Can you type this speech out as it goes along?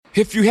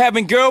If you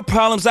having girl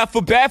problems, I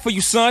feel bad for you,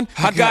 son.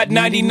 I got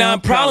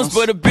 99 problems,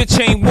 but a bitch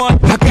ain't one.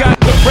 I got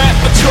the rap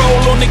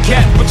patrol on the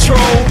cat patrol.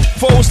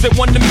 Foes that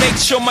want to make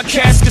sure my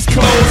casket's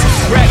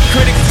closed. Rap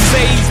critics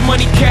say he's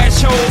money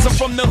cash holes. I'm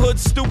from the hood,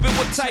 stupid.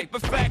 What type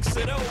of facts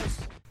are those?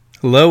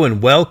 Hello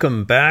and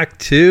welcome back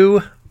to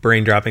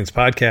Brain Droppings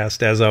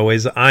Podcast. As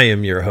always, I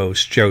am your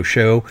host, Joe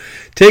Show,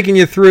 taking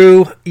you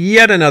through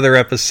yet another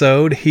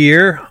episode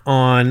here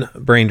on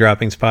Brain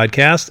Droppings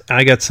Podcast.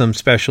 I got some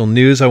special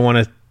news I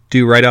want to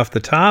do right off the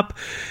top.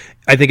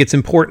 I think it's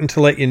important to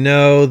let you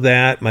know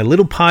that my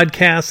little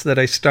podcast that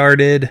I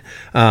started,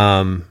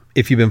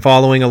 if you've been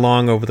following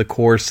along over the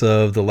course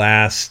of the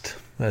last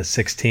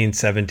 16,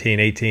 17,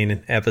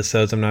 18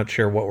 episodes. I'm not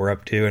sure what we're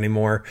up to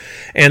anymore.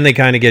 And they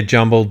kind of get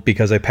jumbled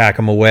because I pack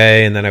them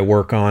away and then I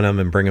work on them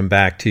and bring them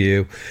back to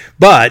you.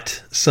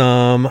 But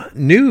some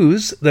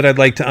news that I'd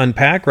like to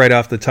unpack right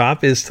off the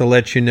top is to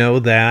let you know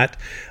that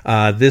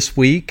this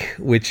week,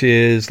 which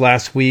is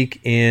last week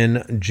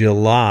in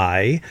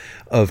July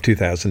of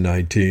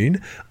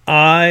 2019,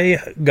 I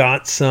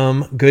got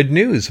some good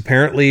news.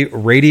 Apparently,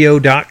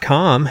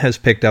 radio.com has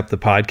picked up the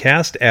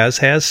podcast, as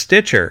has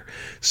Stitcher.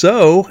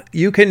 So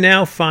you can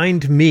now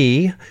find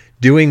me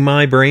doing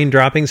my Brain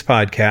Droppings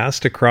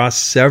podcast across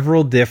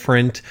several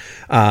different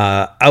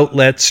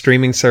outlets,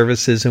 streaming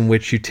services in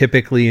which you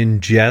typically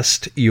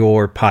ingest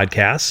your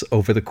podcasts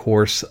over the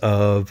course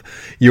of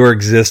your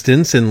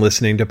existence in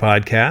listening to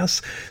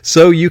podcasts.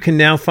 So you can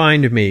now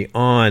find me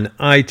on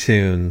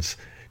iTunes,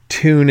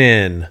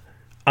 TuneIn,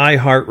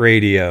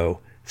 iHeartRadio,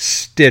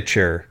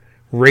 Stitcher,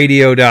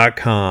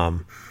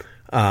 radio.com.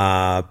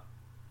 I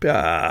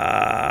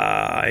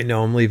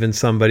know I'm leaving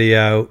somebody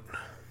out,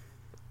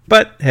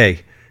 but hey,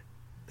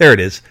 there it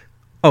is.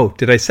 Oh,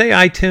 did I say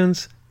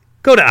iTunes?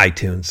 Go to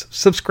iTunes,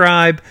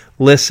 subscribe,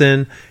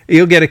 listen.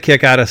 You'll get a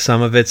kick out of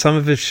some of it. Some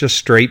of it's just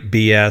straight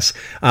BS.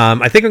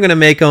 I think I'm going to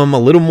make them a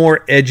little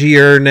more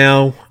edgier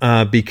now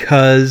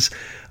because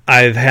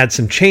I've had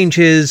some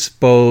changes,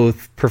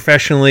 both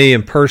professionally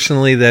and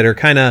personally, that are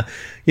kind of,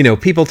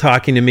 people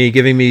talking to me,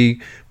 giving me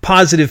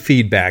positive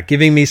feedback,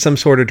 giving me some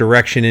sort of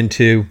direction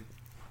into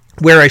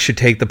where I should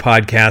take the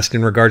podcast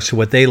in regards to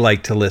what they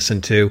like to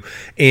listen to,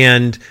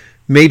 and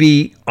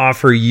maybe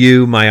offer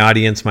you, my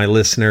audience, my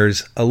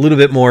listeners, a little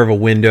bit more of a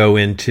window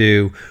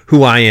into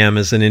who I am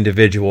as an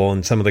individual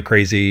and some of the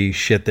crazy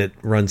shit that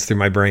runs through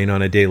my brain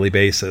on a daily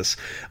basis.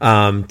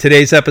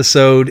 Today's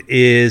episode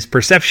is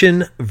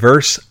perception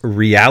versus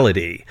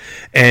reality.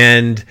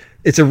 And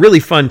it's a really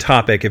fun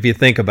topic if you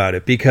think about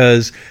it,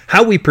 because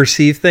how we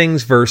perceive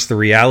things versus the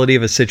reality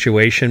of a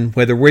situation,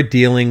 whether we're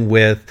dealing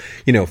with,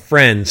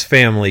 friends,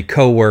 family,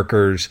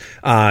 coworkers,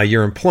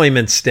 your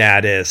employment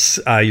status,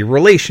 your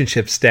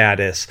relationship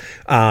status,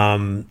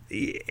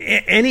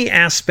 any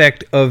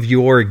aspect of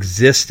your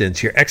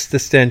existence, your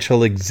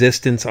existential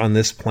existence on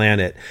this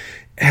planet,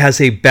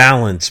 has a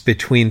balance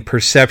between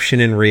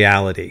perception and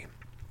reality.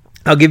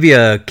 I'll give you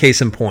a case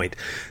in point.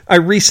 I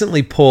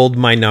recently pulled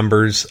my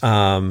numbers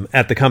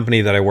at the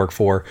company that I work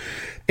for,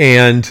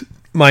 and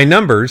my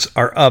numbers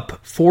are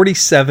up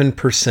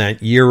 47%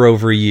 year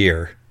over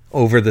year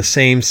over the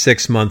same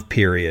 6-month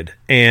period.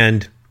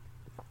 And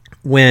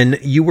when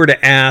you were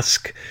to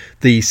ask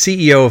the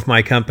CEO of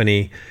my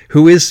company,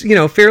 who is,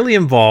 fairly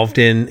involved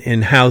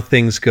in how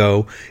things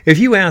go, if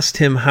you asked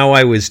him how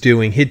I was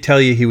doing, he'd tell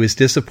you he was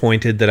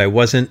disappointed that I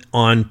wasn't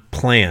on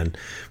plan.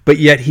 But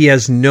yet he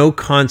has no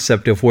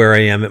concept of where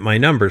I am at my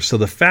numbers. So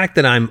the fact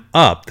that I'm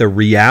up, the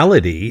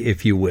reality,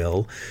 if you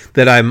will,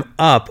 that I'm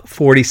up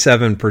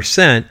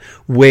 47%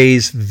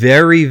 weighs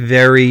very,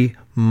 very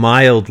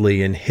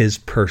mildly in his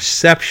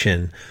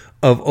perception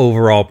of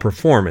overall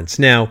performance.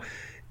 Now,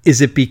 is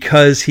it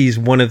because he's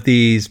one of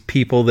these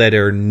people that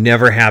are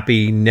never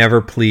happy, never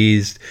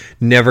pleased,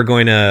 never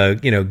going to,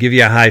 give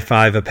you a high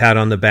five, a pat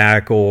on the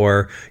back,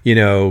 or,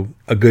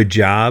 a good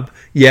job?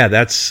 Yeah,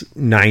 that's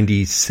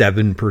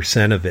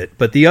 97% of it.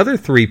 But the other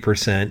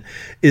 3%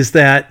 is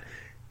that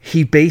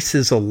he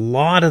bases a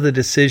lot of the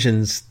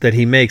decisions that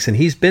he makes, and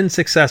he's been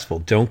successful.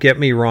 Don't get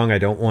me wrong. I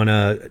don't want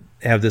to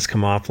have this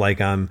come off like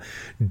I'm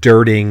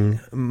dirting,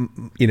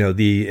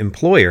 the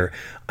employer.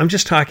 I'm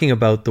just talking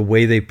about the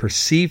way they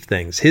perceive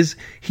things.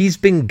 He's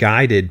been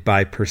guided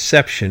by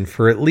perception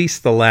for at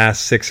least the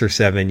last 6 or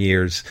 7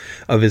 years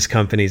of his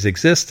company's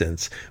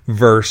existence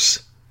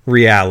versus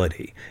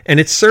reality. And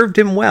it's served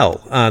him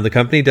well. The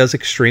company does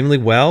extremely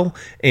well,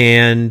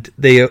 and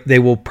they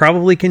will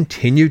probably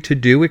continue to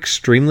do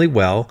extremely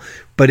well.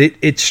 But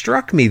it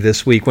struck me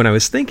this week when I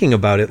was thinking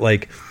about it,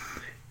 like,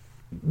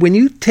 when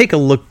you take a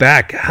look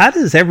back, how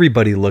does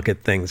everybody look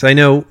at things? I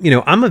know,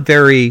 I'm a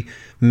very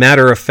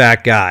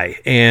matter-of-fact guy,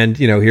 and,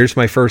 here's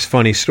my first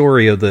funny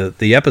story of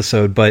the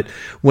episode, but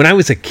when I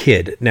was a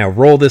kid, now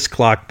roll this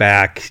clock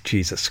back,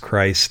 Jesus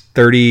Christ,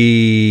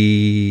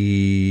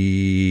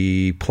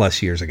 30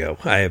 plus years ago.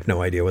 I have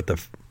no idea what the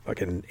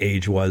fucking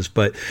age was,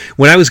 but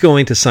when I was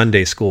going to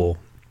Sunday school,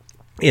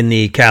 in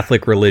the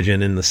Catholic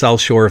religion in the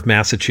South Shore of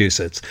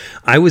Massachusetts,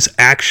 I was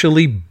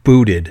actually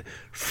booted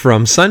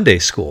from Sunday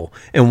school.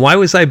 And why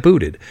was I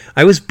booted?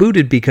 I was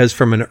booted because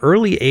from an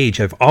early age,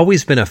 I've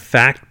always been a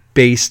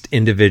fact-based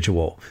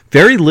individual.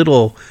 Very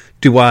little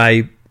do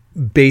I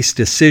base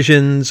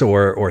decisions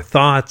or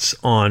thoughts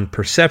on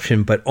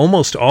perception, but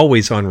almost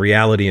always on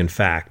reality and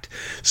fact.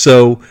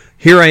 So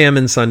here I am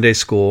in Sunday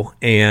school,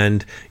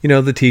 and,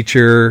 the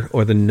teacher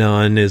or the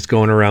nun is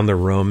going around the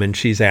room, and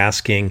she's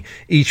asking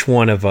each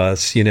one of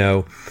us,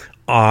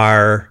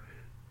 our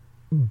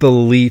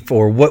belief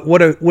or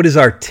what is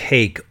our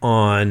take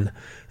on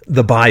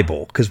the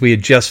Bible, because we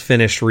had just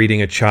finished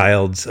reading a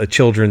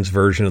children's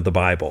version of the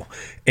Bible.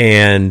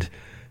 And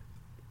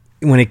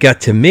when it got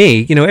to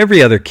me,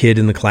 every other kid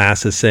in the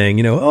class is saying,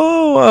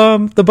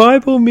 the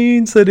Bible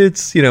means that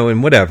it's,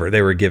 and whatever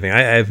they were giving.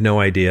 I have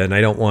no idea, and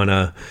I don't want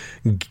to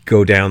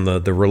go down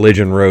the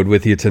religion road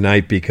with you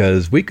tonight,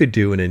 because we could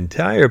do an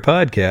entire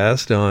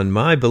podcast on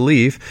my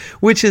belief,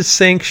 which is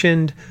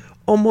sanctioned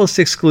almost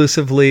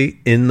exclusively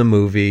in the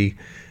movie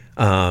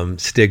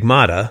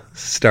Stigmata,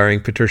 starring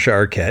Patricia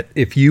Arquette.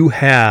 If you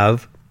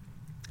have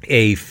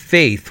a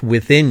faith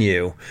within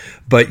you,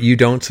 but you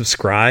don't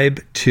subscribe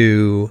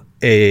to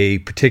a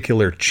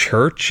particular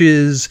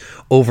church's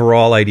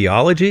overall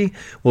ideology,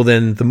 well,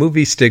 then the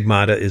movie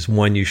Stigmata is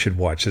one you should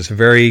watch. It's a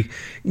very,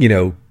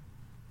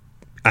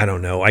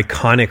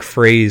 iconic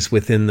phrase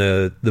within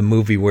the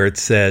movie where it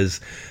says,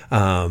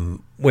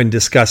 when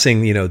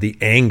discussing, the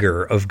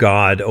anger of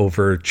God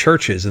over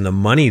churches and the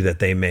money that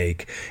they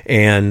make.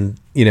 And,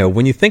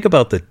 when you think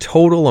about the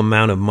total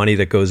amount of money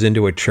that goes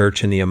into a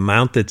church and the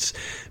amount that's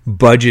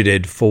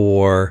budgeted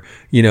for,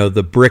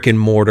 the brick and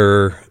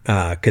mortar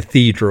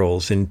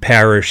cathedrals and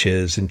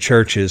parishes and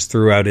churches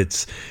throughout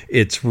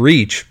its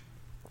reach,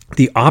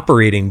 the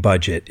operating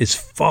budget is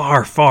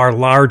far, far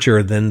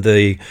larger than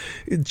the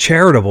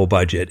charitable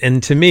budget.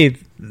 And to me,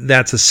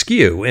 that's a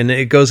skew. And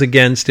it goes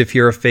against, if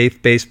you're a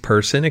faith-based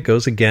person, it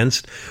goes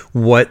against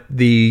what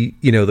the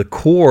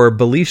core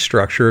belief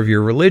structure of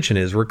your religion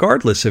is,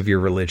 regardless of your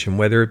religion,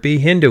 whether it be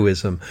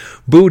Hinduism,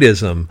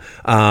 Buddhism,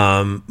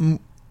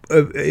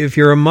 if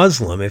you're a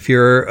Muslim, if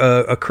you're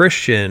a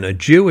Christian, a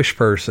Jewish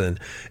person,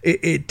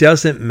 it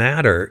doesn't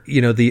matter.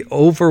 The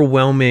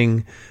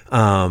overwhelming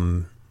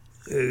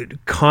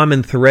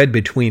common thread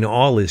between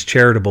all is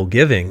charitable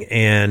giving.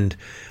 And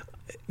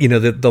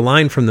the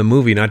line from the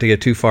movie, not to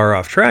get too far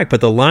off track, but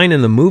the line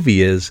in the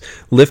movie is,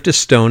 lift a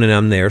stone and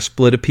I'm there,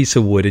 split a piece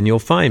of wood and you'll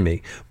find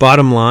me.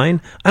 Bottom line,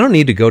 I don't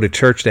need to go to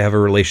church to have a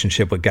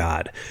relationship with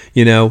God.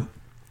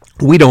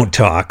 We don't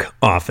talk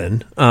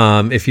often.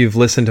 If you've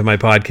listened to my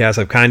podcast,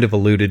 I've kind of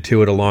alluded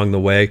to it along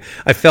the way.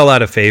 I fell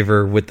out of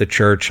favor with the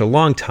church a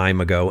long time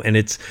ago, and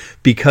it's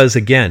because,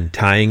 again,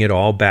 tying it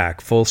all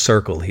back, full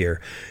circle here,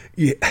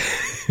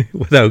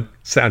 without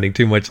sounding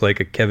too much like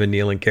a Kevin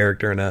Nealon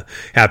character in a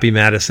Happy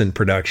Madison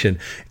production,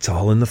 it's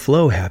all in the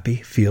flow, Happy.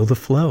 Feel the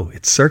flow.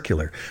 It's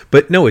circular.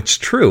 But no, it's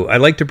true. I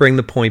like to bring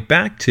the point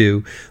back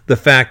to the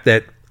fact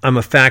that I'm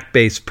a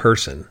fact-based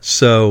person.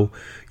 So,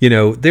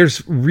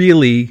 there's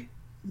really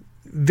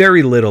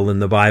very little in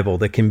the Bible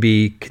that can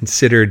be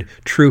considered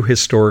true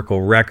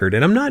historical record.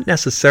 And I'm not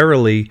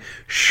necessarily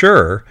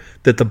sure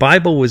that the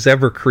Bible was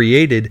ever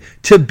created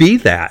to be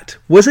that.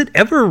 Was it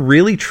ever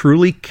really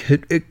truly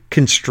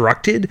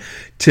constructed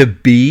to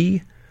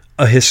be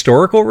a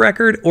historical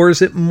record? Or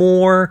is it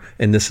more,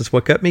 and this is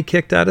what got me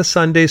kicked out of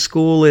Sunday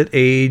school at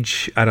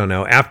age,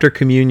 after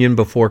communion,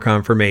 before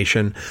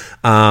confirmation,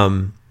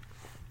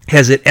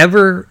 has it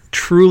ever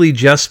truly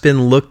just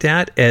been looked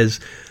at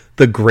as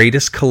the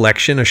greatest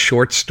collection of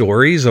short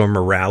stories or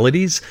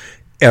moralities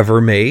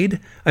ever made?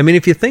 I mean,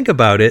 if you think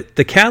about it,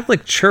 the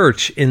Catholic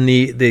Church in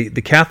the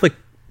Catholic,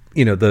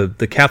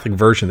 the Catholic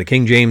version, the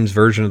King James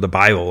version of the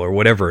Bible or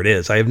whatever it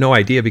is, I have no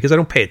idea because I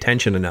don't pay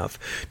attention enough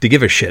to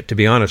give a shit, to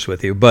be honest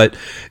with you. But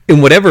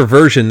in whatever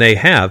version they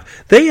have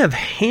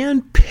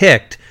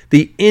handpicked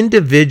the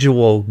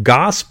individual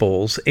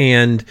gospels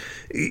and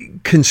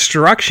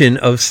construction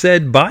of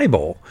said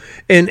Bible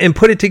and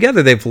put it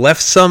together. They've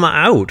left some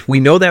out. We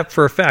know that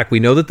for a fact. We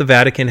know that the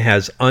Vatican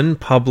has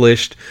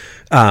unpublished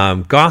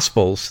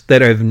gospels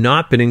that have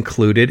not been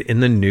included in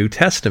the New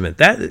Testament.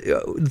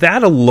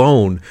 That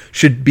alone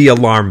should be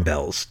alarm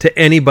bells to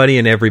anybody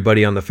and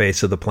everybody on the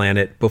face of the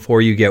planet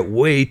before you get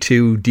way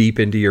too deep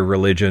into your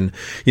religion.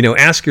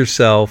 Ask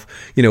yourself,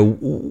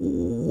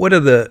 what are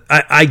the...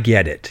 I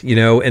get it,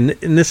 and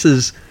this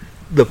is...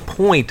 The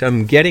point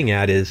I'm getting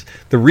at is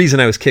the reason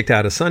I was kicked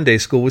out of Sunday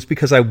school was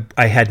because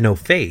I had no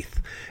faith,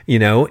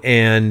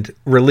 and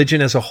religion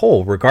as a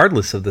whole,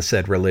 regardless of the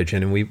said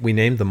religion. And we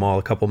named them all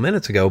a couple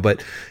minutes ago,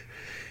 but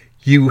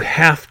you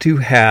have to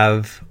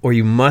have, or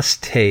you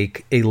must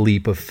take a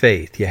leap of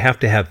faith. You have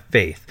to have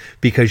faith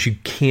because you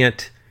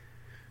can't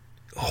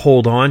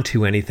hold on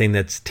to anything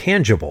that's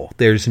tangible.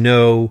 There's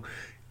no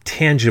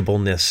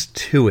tangibleness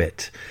to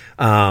it.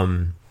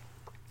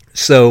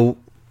 So,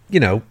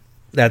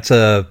 That's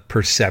a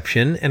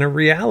perception and a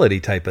reality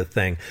type of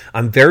thing.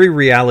 I'm very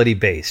reality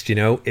based.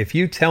 If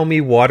you tell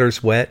me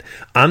water's wet,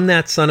 I'm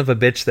that son of a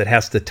bitch that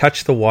has to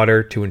touch the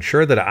water to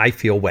ensure that I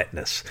feel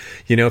wetness.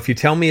 If you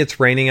tell me it's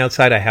raining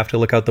outside, I have to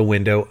look out the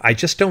window. I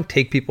just don't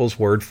take people's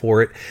word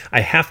for it.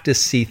 I have to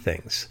see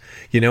things.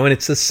 And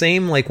it's the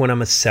same like when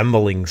I'm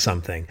assembling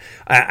something.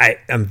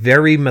 I'm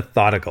very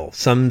methodical.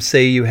 Some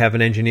say you have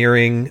an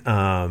engineering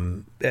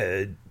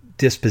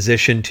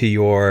disposition to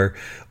your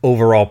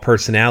overall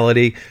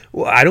personality.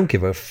 Well, I don't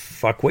give a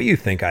fuck what you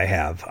think I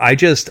have. I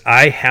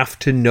have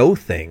to know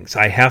things.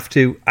 I have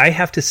to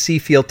see,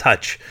 feel,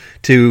 touch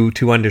to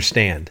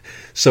understand.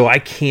 So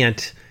I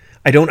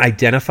don't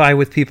identify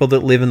with people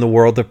that live in the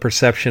world of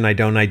perception. I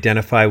don't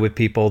identify with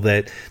people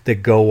that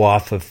go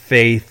off of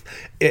faith.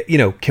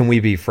 Can we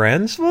be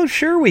friends? Well,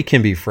 sure, we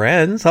can be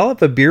friends. I'll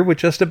have a beer with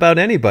just about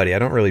anybody. I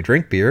don't really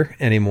drink beer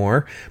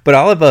anymore, but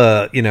I'll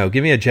have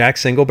give me a Jack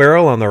Single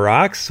Barrel on the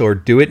rocks or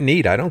do it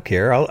neat. I don't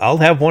care. I'll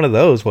have one of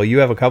those while you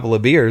have a couple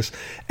of beers,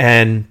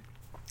 and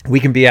we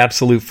can be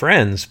absolute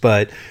friends,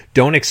 but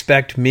don't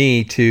expect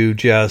me to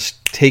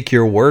just take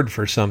your word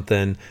for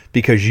something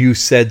because you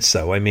said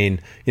so. I mean,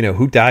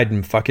 who died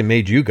and fucking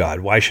made you God?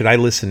 Why should I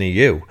listen to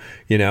you?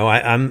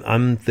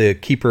 I'm the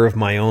keeper of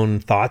my own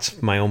thoughts,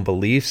 my own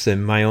beliefs,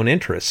 and my own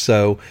interests.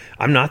 So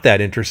I'm not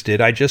that interested.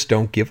 I just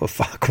don't give a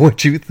fuck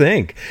what you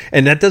think.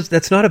 And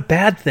that's not a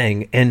bad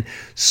thing. And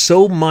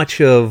so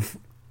much of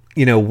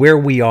where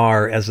we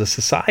are as a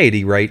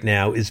society right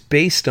now is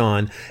based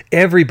on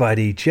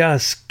everybody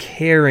just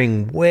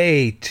caring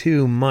way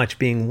too much,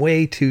 being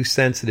way too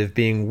sensitive,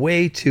 being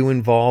way too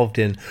involved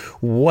in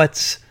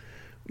what's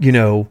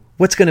going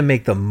to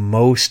make the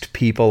most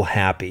people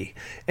happy.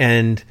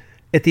 And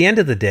at the end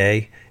of the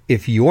day,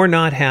 if you're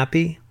not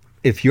happy,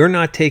 if you're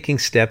not taking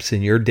steps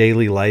in your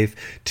daily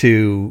life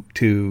to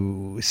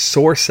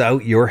source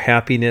out your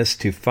happiness,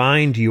 to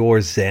find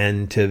your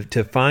zen,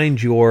 to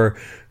find your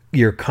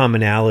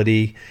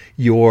commonality,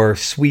 your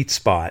sweet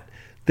spot,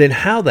 then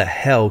how the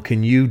hell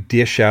can you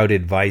dish out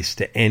advice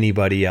to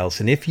anybody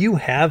else? And if you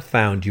have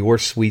found your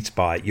sweet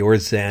spot, your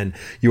zen,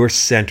 your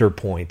center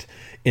point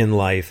in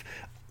life,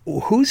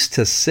 who's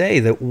to say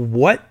that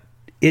what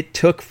it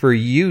took for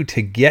you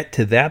to get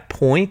to that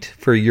point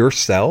for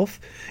yourself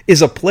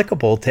is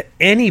applicable to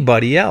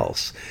anybody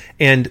else?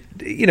 And,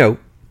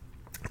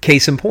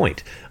 case in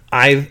point,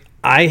 I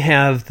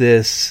have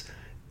this...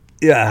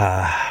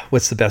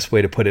 what's the best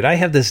way to put it? I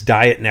have this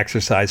diet and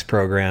exercise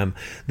program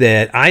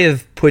that I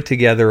have put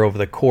together over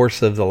the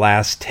course of the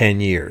last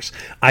 10 years.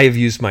 I have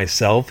used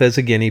myself as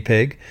a guinea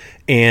pig,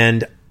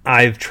 and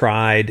I've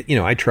tried,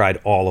 I tried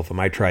all of them.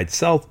 I tried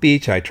South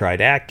Beach, I tried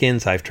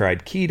Atkins, I've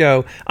tried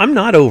keto. I'm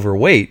not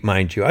overweight,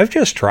 mind you. I've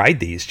just tried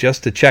these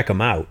just to check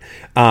them out.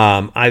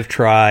 I've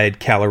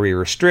tried calorie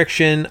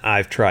restriction,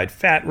 I've tried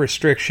fat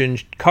restriction,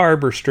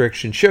 carb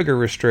restriction, sugar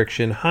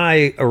restriction,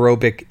 high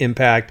aerobic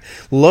impact,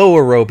 low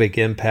aerobic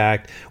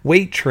impact,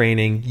 weight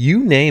training,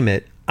 you name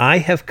it. I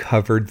have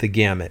covered the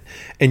gamut.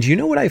 And you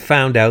know what I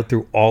found out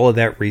through all of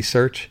that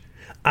research?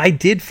 I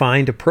did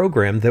find a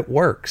program that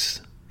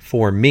works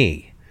for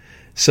me.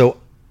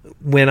 So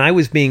when I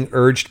was being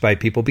urged by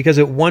people, because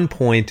at one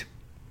point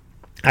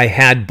I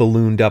had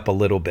ballooned up a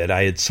little bit.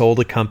 I had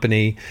sold a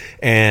company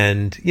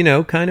and,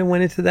 kind of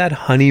went into that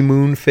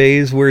honeymoon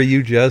phase where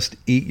you just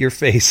eat your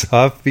face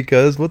off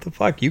because what the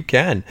fuck, you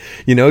can.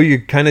 You're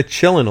kind of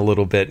chilling a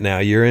little bit now.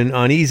 You're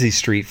on easy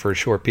street for a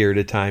short period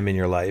of time in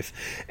your life.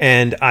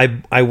 And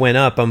I went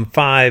up. I'm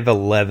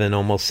 5'11",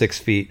 almost 6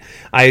 feet.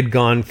 I had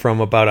gone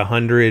from about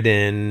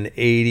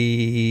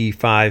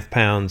 185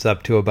 pounds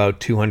up to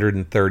about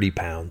 230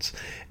 pounds.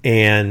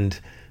 And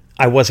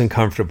I wasn't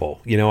comfortable.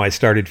 I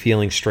started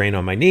feeling strain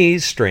on my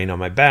knees, strain on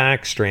my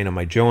back, strain on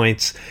my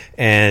joints.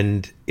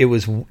 And it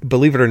was,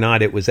 believe it or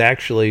not, it was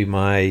actually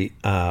my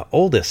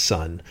oldest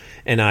son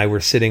and I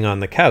were sitting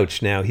on the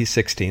couch. Now he's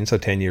 16, so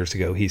 10 years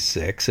ago he's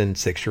 6, and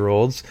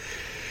 6-year-olds,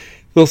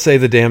 they'll say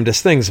the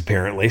damnedest things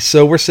apparently.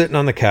 So we're sitting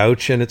on the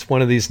couch and it's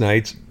one of these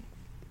nights.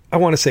 I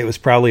want to say it was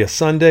probably a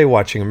Sunday,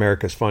 watching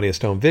America's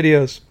Funniest Home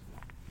Videos.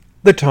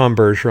 The Tom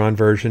Bergeron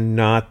version,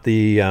 not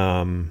the...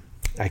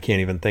 I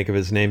can't even think of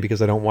his name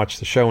because I don't watch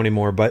the show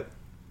anymore, but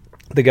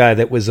the guy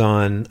that was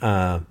on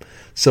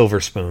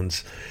Silver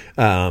Spoons.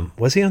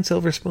 Was he on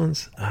Silver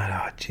Spoons?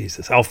 Oh,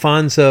 Jesus.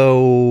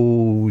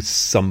 Alfonso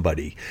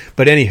somebody.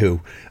 But anywho,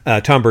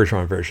 Tom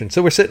Bergeron version.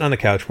 So we're sitting on the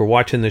couch, we're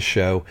watching this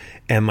show,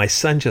 and my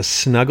son just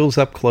snuggles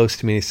up close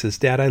to me and he says,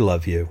 "Dad, I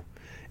love you."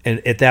 And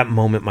at that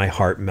moment, my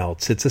heart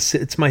melts.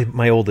 It's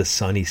my oldest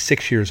son. He's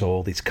 6 years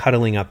old. He's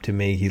cuddling up to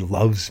me. He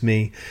loves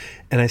me.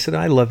 And I said,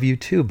 "I love you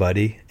too,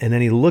 buddy." And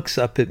then he looks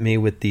up at me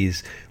with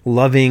these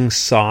loving,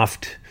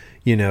 soft,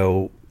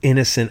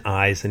 innocent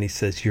eyes. And he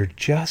says, "You're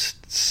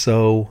just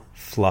so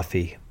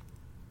fluffy."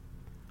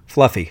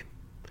 Fluffy.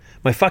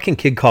 My fucking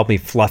kid called me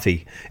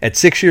fluffy at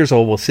 6 years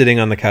old while sitting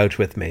on the couch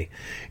with me.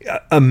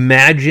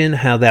 Imagine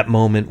how that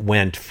moment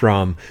went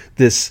from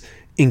this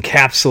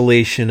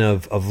encapsulation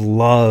of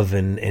love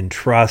and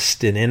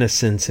trust and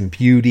innocence and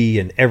beauty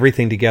and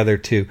everything together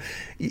to,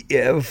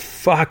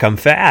 fuck, I'm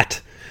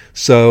fat.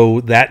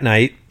 So that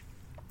night,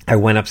 I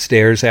went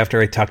upstairs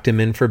after I tucked him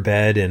in for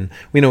bed, and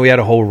we had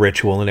a whole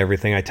ritual and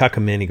everything. I tuck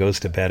him in, he goes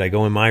to bed. I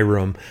go in my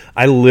room.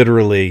 I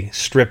literally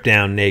strip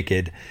down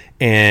naked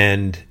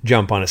and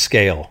jump on a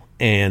scale,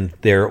 and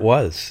there it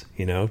was.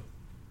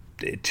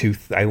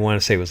 I want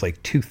to say it was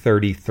like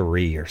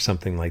 233 or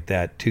something like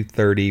that,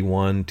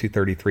 231,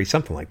 233,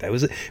 something like that.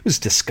 It was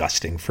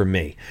disgusting for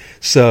me.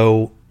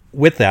 So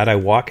with that, I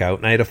walk out,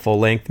 and I had a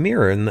full-length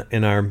mirror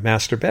in our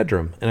master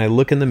bedroom, and I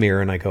look in the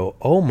mirror and I go,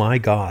 oh my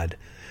God.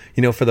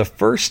 For the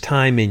first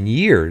time in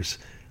years,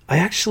 I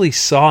actually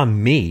saw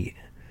me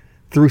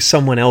through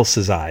someone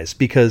else's eyes.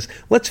 Because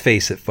let's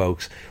face it,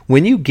 folks,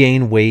 when you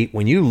gain weight,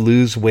 when you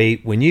lose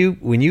weight, when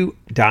you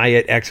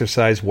diet,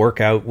 exercise, work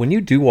out, when you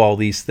do all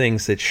these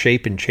things that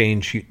shape and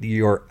change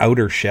your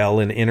outer shell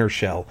and inner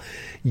shell,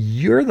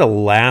 you're the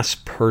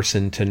last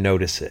person to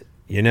notice it.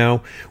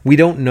 We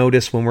don't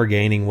notice when we're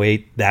gaining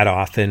weight that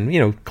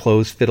often.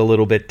 Clothes fit a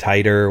little bit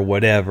tighter or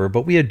whatever,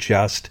 but we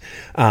adjust.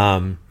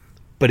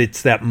 But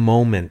it's that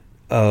moment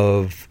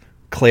of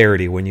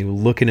clarity when you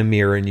look in a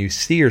mirror and you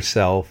see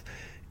yourself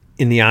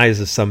in the eyes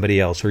of somebody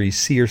else, or you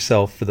see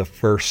yourself for the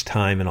first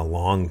time in a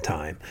long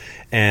time.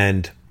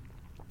 And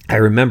I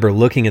remember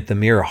looking at the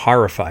mirror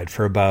horrified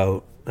for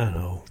about,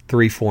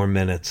 3-4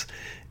 minutes.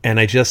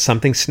 And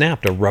something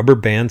snapped. A rubber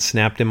band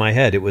snapped in my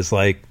head. It was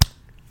like,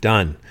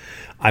 done.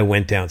 I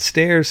went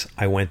downstairs.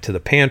 I went to the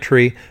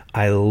pantry.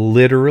 I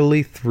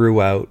literally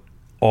threw out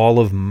all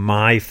of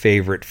my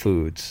favorite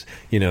foods,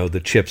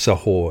 the Chips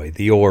Ahoy,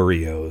 the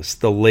Oreos,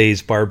 the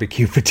Lay's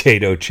barbecue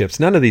potato chips.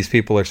 None of these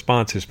people are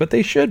sponsors, but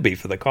they should be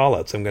for the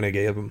call-outs I'm going to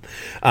give them.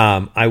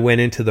 I went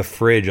into the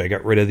fridge. I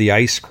got rid of the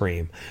ice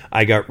cream.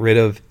 I got rid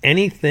of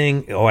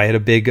anything. I had a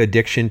big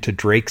addiction to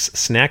Drake's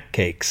snack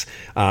cakes.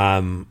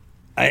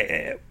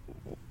 I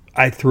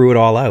threw it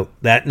all out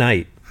that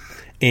night.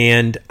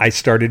 And I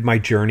started my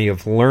journey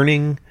of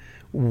learning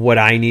what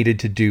I needed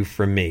to do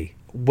for me.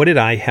 What did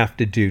I have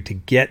to do to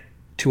get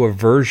to a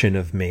version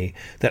of me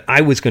that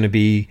I was going to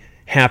be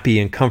happy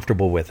and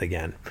comfortable with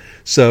again?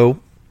 So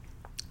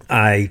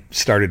I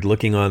started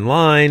looking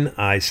online.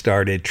 I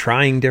started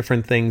trying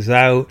different things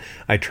out.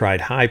 I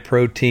tried high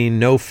protein,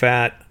 no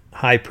fat,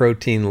 high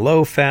protein,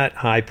 low fat,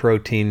 high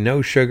protein,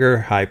 no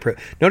sugar,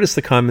 Notice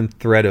the common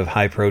thread of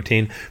high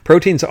protein.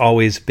 Protein's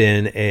always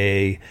been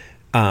a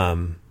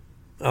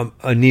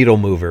needle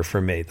mover for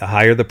me. The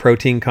higher the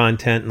protein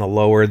content and the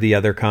lower the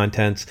other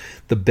contents,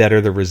 the better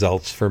the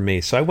results for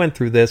me. So I went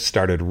through this,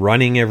 started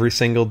running every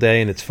single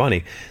day. And it's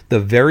funny, the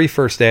very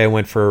first day I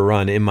went for a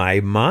run, in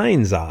my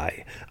mind's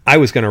eye, I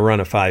was going to run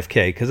a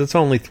 5K because it's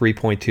only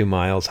 3.2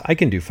 miles. I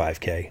can do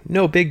 5K.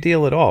 No big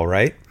deal at all,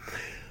 right?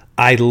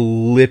 I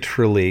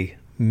literally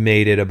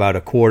made it about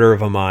a quarter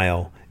of a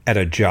mile at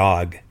a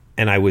jog,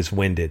 and I was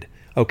winded.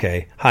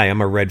 Okay, hi,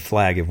 I'm a red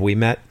flag. Have we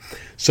met?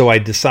 So I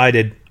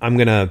decided I'm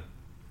going to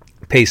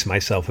pace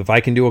myself. If I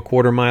can do a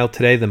quarter mile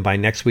today, then by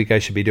next week I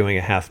should be doing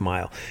a half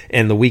mile.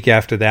 And the week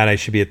after that, I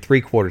should be at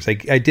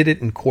 3/4. I did it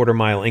in quarter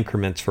mile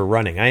increments for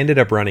running. I ended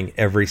up running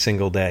every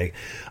single day.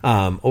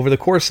 Over the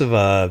course of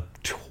a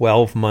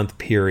 12-month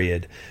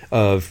period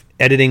of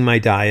editing my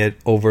diet,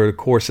 over the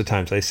course of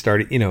times, I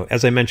started,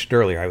 as I mentioned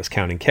earlier, I was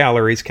counting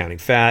calories, counting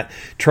fat,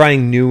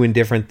 trying new and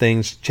different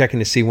things, checking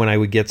to see when I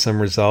would get some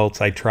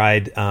results. I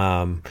tried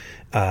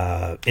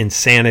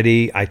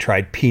Insanity. I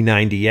tried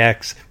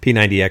P90X.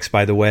 P90X,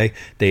 by the way,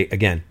 they,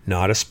 again,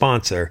 not a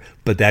sponsor,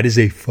 but that is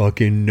a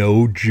fucking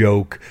no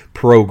joke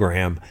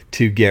program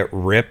to get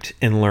ripped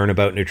and learn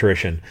about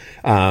nutrition.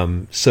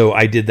 So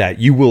I did that.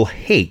 You will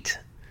hate,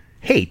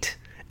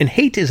 and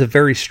hate is a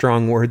very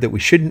strong word that we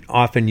shouldn't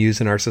often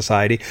use in our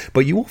society,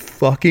 but you will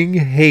fucking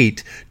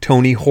hate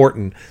Tony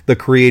Horton, the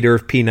creator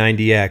of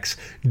P90X,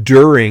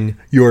 during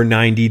your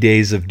 90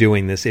 days of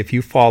doing this if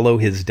you follow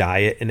his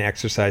diet and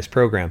exercise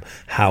program.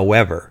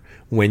 However,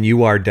 when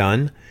you are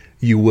done,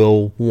 you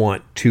will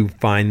want to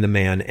find the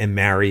man and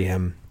marry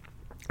him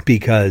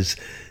because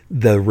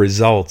the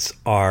results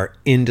are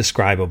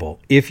indescribable.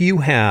 If you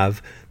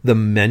have the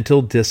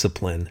mental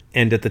discipline,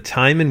 and at the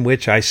time in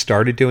which I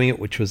started doing it,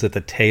 which was at the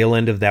tail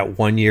end of that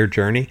 1-year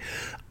journey,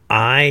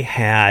 I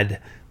had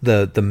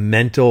the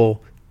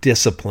mental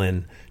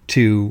discipline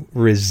to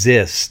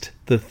resist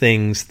the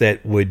things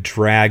that would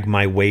drag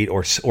my weight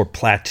or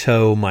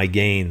plateau my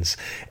gains.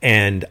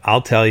 And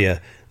I'll tell you,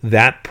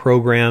 that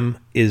program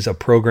is a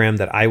program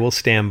that I will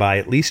stand by,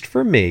 at least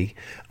for me,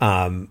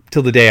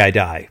 till the day I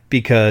die.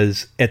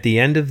 Because at the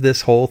end of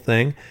this whole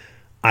thing,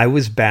 I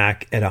was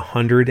back at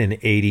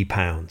 180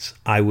 pounds.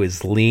 I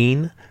was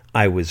lean.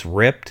 I was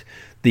ripped.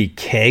 The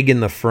keg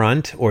in the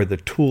front, or the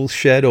tool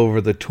shed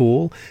over the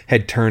tool,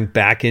 had turned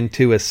back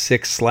into a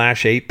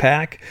 6/8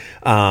 pack.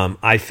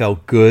 I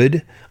felt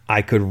good.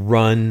 I could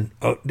run.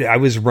 I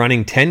was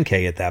running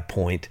 10K at that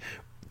point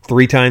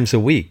 3 times a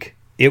week.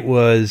 It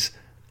was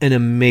an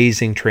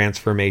amazing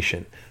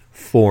transformation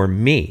for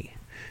me.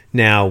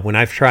 Now, when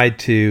I've tried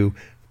to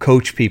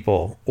coach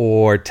people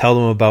or tell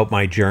them about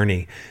my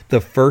journey,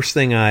 the first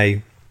thing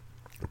I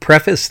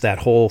preface that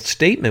whole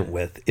statement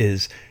with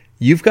is,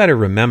 you've got to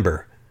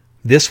remember,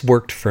 this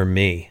worked for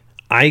me.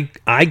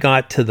 I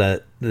got to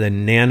the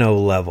nano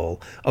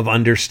level of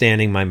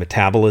understanding my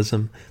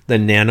metabolism, the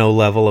nano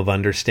level of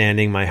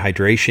understanding my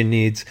hydration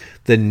needs,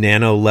 the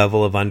nano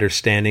level of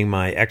understanding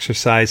my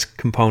exercise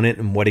component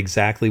and what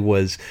exactly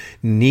was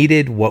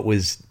needed, what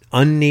was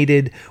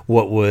unneeded,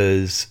 what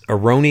was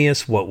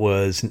erroneous, what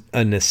was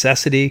a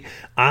necessity.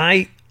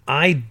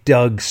 I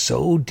dug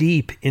so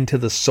deep into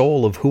the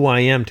soul of who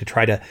I am to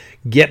try to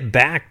get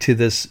back to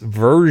this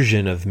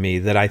version of me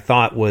that I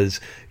thought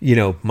was,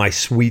 my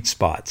sweet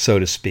spot, so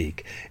to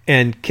speak.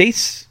 And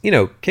case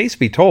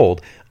be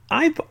told,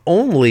 I've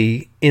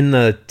only, in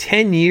the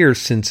 10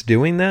 years since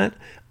doing that,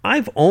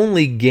 I've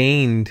only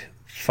gained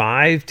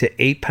 5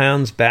 to 8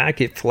 pounds back.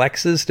 It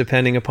flexes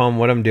depending upon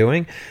what I'm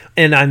doing.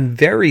 And I'm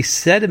very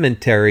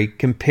sedentary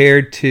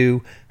compared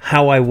to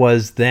how I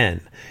was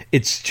then.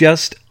 It's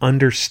just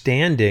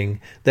understanding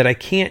that I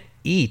can't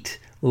eat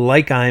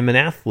like I'm an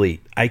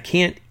athlete. I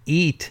can't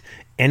eat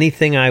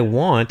anything I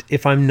want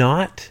if I'm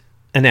not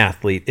an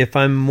athlete. If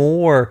I'm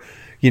more,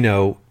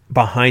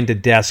 behind a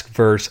desk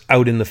versus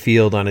out in the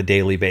field on a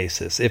daily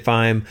basis. If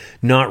I'm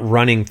not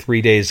running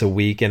 3 days a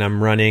week and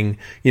I'm running,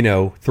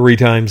 3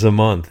 times a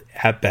month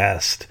at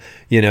best,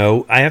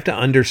 I have to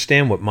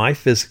understand what my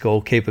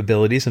physical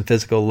capabilities and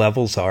physical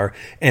levels are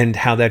and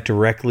how that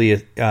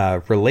directly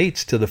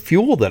relates to the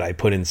fuel that I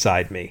put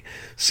inside me.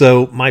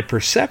 So my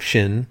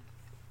perception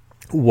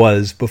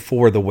was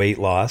before the weight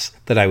loss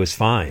that I was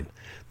fine.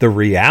 The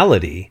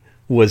reality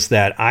was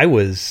that I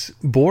was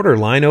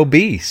borderline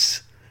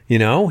obese.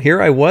 Here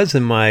I was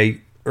in my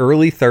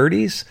early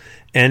 30s,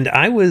 and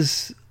I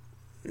was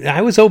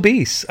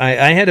obese.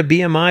 I had a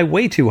BMI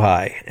way too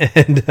high,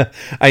 and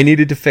I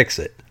needed to fix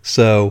it.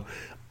 So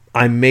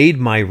I made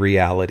my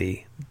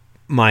reality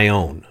my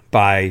own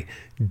by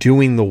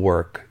doing the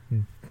work,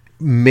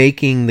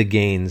 making the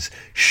gains,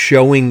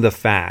 showing the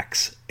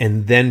facts,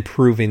 and then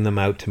proving them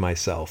out to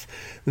myself.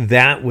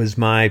 That was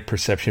my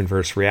perception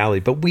versus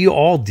reality. But we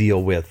all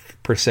deal with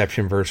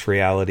perception versus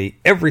reality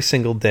every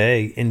single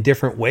day in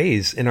different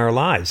ways in our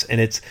lives.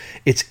 And it's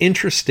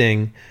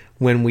interesting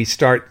when we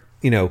start,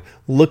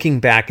 looking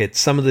back at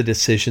some of the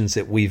decisions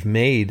that we've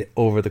made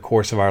over the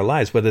course of our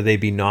lives, whether they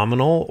be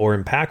nominal or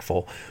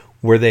impactful.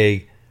 Were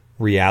they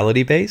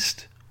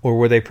reality-based or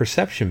were they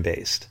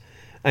perception-based?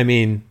 I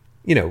mean,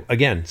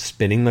 again,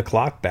 spinning the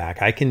clock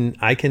back, I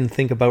can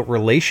think about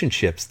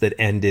relationships that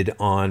ended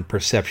on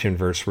perception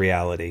versus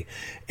reality.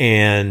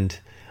 And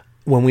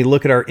when we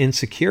look at our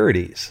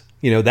insecurities,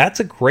 that's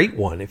a great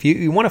one. If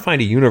you want to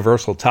find a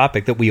universal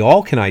topic that we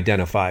all can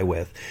identify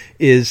with,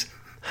 is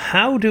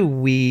how do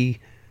we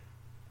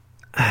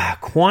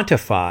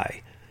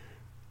quantify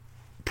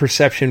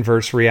perception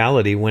versus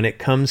reality when it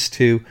comes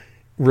to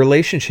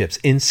relationships,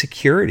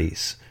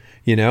 insecurities?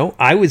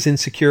 I was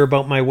insecure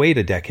about my weight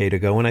a decade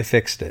ago and I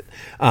fixed it.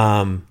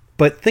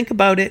 But think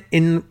about it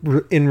in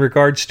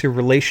regards to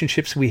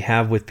relationships we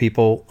have with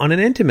people on an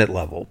intimate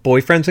level,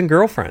 boyfriends and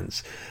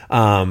girlfriends.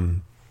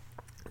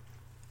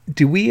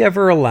 Do we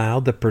ever allow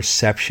the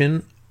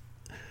perception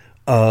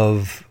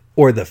of,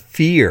 or the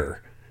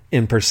fear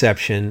in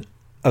perception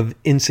of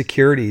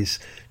insecurities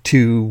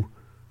to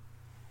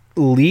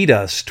lead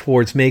us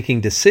towards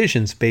making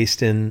decisions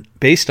based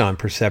on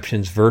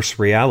perceptions versus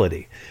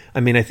reality? I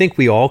mean, I think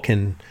we all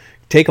can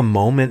take a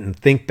moment and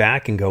think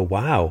back and go,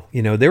 wow,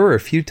 there were a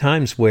few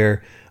times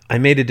where I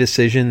made a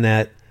decision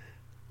that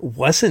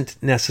wasn't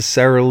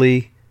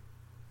necessarily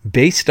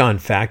based on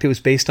fact. It was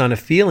based on a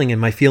feeling, and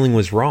my feeling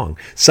was wrong.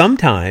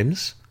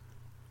 Sometimes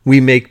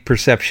we make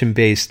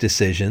perception-based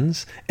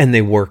decisions and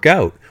they work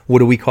out. What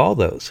do we call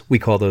those? We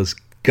call those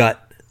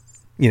gut.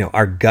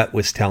 Our gut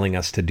was telling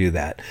us to do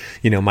that.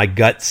 My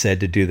gut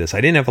said to do this.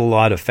 I didn't have a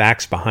lot of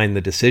facts behind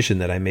the decision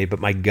that I made, but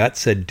my gut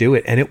said do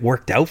it, and it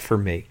worked out for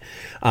me.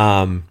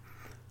 I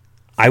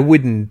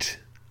wouldn't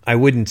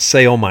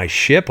sail my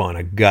ship on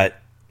a gut,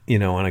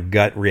 on a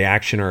gut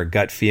reaction or a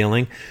gut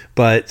feeling,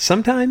 but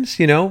sometimes,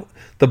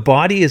 the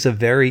body is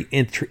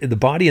the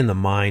body and the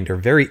mind are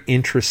very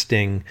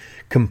interesting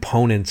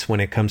components when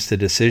it comes to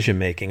decision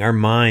making. Our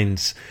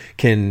minds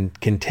can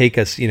take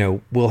us,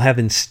 we'll have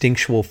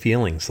instinctual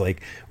feelings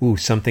like, ooh,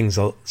 something's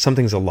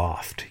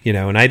aloft,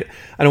 and I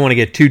don't want to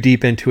get too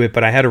deep into it,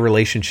 but I had a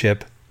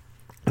relationship,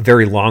 a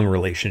very long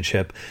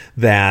relationship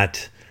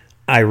that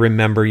I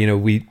remember,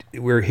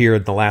 we're here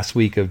in the last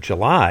week of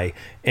July,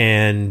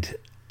 and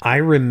I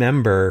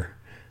remember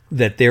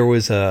that there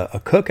was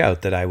a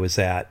cookout that I was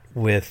at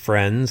with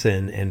friends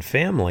and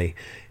family,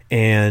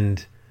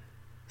 and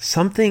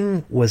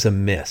something was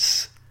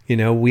amiss.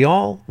 We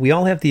all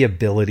have the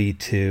ability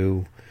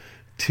to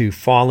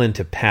fall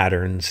into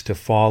patterns, to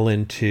fall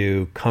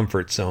into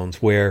comfort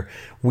zones where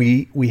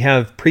we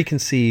have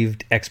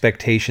preconceived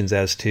expectations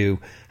as to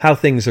how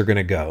things are going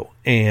to go.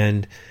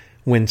 And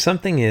when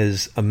something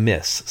is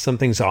amiss,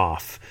 something's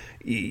off,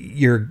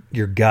 your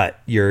gut,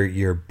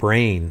 your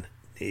brain,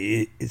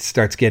 it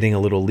starts getting a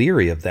little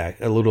leery of that,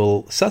 a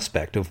little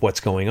suspect of what's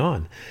going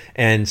on.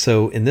 And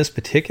so in this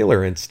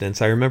particular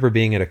instance, I remember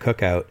being at a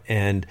cookout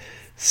and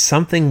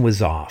something was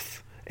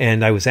off.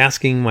 And I was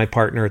asking my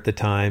partner at the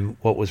time,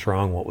 what was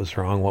wrong,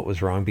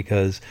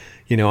 because,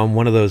 I'm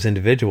one of those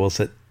individuals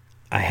that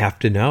I have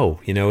to know,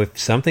 if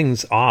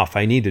something's off,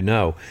 I need to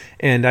know.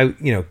 And I,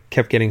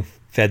 kept getting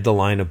fed the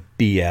line of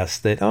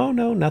BS that, oh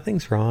no,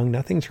 nothing's wrong.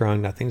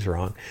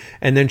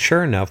 And then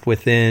sure enough,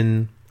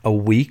 within a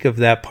week of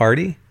that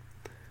party,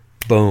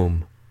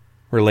 boom,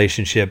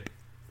 relationship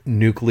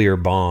nuclear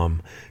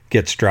bomb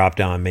gets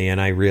dropped on me.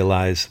 And I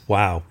realize,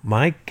 wow,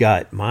 my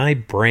gut, my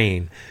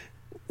brain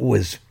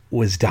was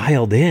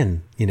dialed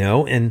in,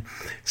 and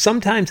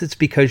sometimes it's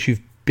because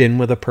you've been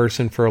with a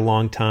person for a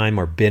long time,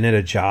 or been at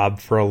a job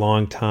for a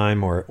long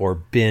time, or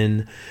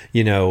been,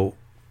 in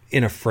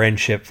a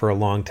friendship for a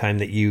long time,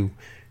 that you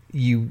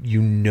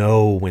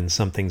know when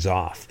something's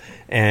off.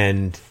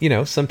 And,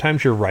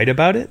 sometimes you're right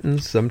about it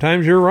and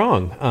sometimes you're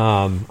wrong.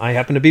 I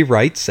happen to be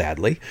right,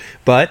 sadly.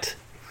 But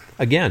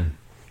again,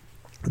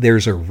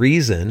 there's a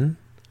reason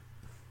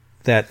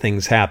that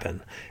things happen.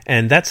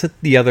 And that's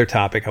the other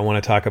topic I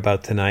want to talk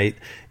about tonight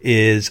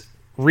is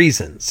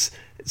reasons.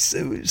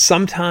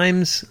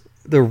 Sometimes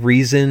the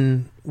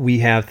reason we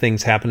have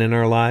things happen in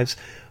our lives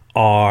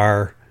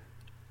are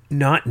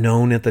not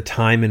known at the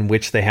time in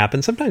which they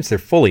happen. Sometimes they're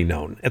fully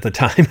known at the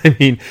time. I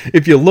mean,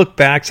 if you look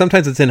back,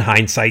 sometimes it's in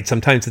hindsight,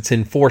 sometimes it's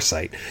in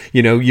foresight.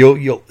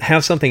 You'll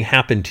have something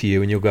happen to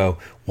you and you'll go,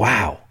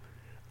 wow,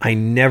 I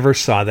never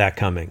saw that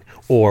coming.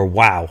 Or,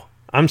 wow,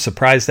 I'm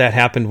surprised that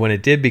happened when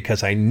it did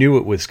because I knew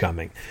it was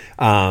coming.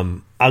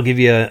 I'll give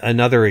you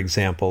another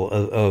example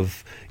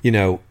of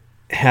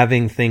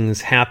having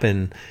things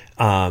happen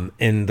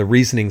and the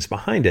reasonings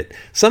behind it.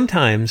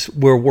 Sometimes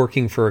we're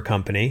working for a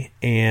company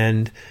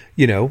and,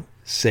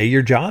 say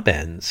your job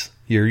ends,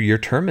 you're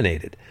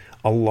terminated.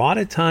 A lot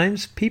of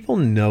times people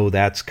know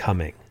that's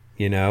coming.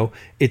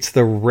 It's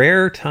the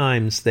rare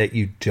times that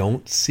you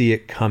don't see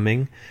it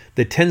coming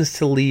that tends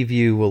to leave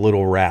you a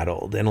little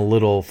rattled and a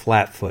little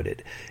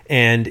flat-footed.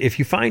 And if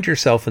you find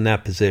yourself in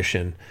that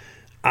position,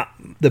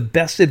 the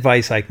best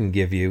advice I can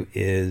give you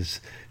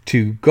is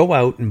to go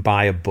out and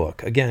buy a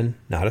book. Again,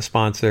 not a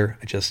sponsor.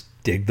 I just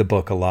dig the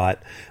book a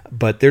lot.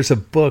 But there's a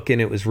book, and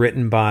it was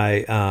written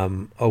by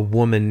a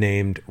woman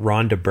named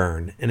Rhonda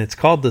Byrne, and it's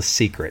called The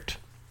Secret.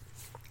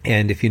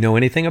 And if you know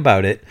anything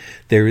about it,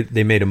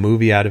 they made a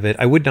movie out of it.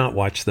 I would not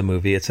watch the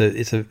movie. It's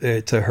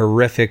a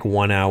horrific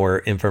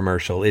 1-hour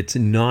infomercial. It's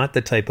not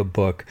the type of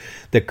book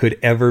that could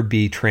ever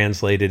be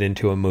translated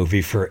into a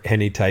movie for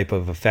any type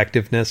of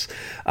effectiveness.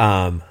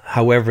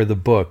 However, the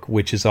book,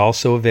 which is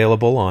also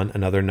available on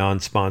another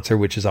non-sponsor,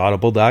 which is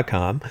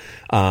audible.com,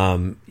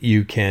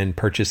 you can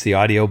purchase the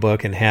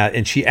audiobook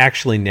and she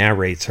actually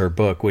narrates her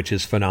book, which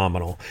is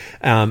phenomenal.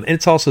 And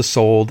it's also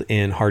sold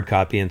in hard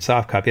copy and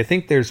soft copy. I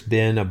think there's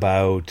been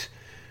about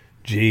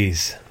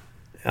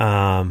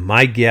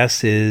my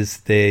guess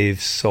is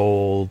they've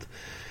sold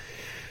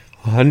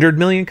 100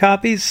 million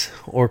copies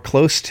or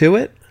close to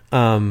it.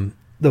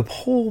 The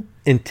whole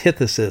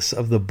antithesis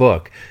of the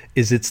book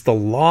is it's the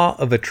law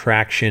of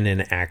attraction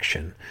in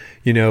action.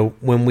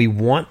 When we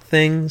want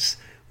things,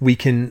 we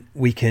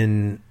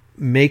can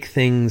make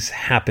things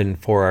happen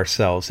for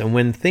ourselves. And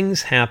when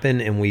things happen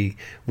and we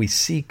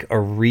seek a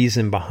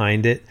reason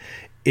behind it,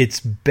 it's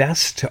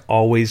best to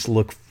always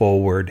look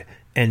forward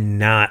and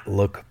not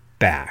look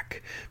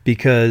back.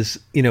 Because,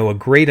 a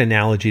great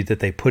analogy that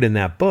they put in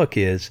that book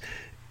is,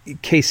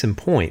 case in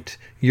point,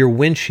 your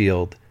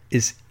windshield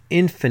is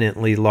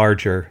infinitely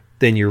larger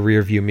than your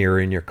rearview mirror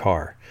in your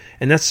car.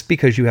 And that's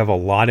because you have a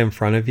lot in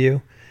front of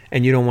you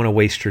and you don't want to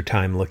waste your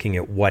time looking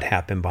at what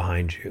happened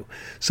behind you.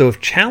 So if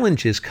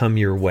challenges come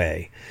your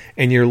way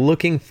and you're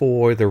looking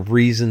for the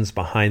reasons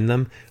behind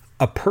them,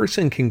 a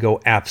person can go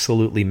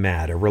absolutely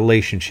mad. A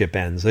relationship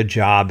ends, a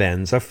job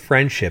ends, a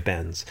friendship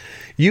ends.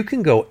 You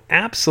can go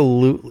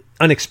absolutely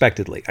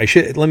unexpectedly.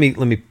 Let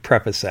me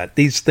preface that.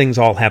 These things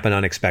all happen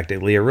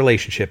unexpectedly. A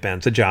relationship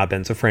ends, a job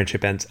ends, a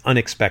friendship ends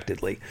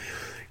unexpectedly.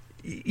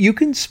 You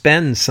can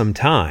spend some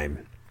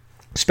time,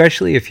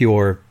 especially if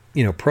you're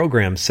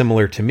programmed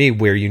similar to me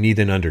where you need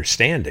an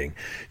understanding.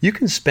 You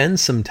can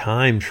spend some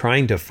time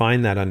trying to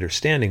find that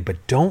understanding,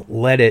 but don't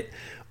let it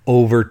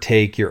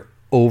overtake your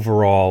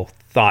overall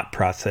thought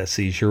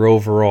processes, your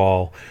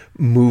overall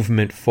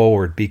movement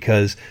forward,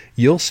 because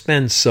you'll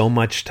spend so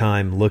much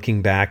time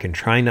looking back and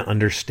trying to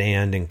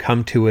understand and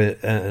come to an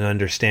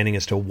understanding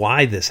as to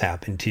why this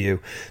happened to you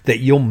that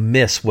you'll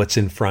miss what's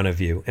in front of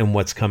you and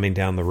what's coming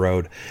down the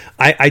road.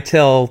 I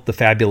tell the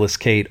fabulous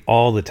Kate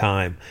all the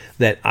time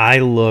that I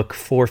look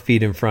 4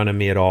 feet in front of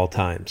me at all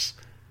times.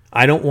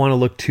 I don't want to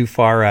look too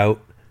far out,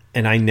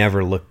 and I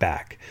never look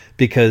back.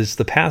 Because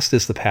the past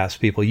is the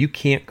past, people. You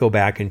can't go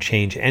back and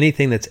change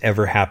anything that's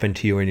ever happened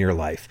to you in your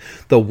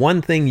life. The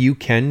one thing you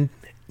can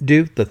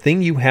do, the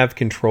thing you have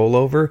control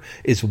over,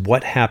 is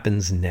what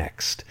happens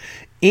next.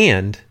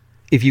 And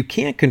if you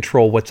can't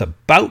control what's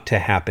about to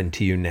happen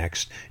to you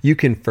next, you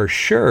can for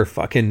sure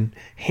fucking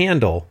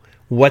handle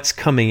what's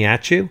coming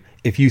at you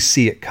if you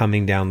see it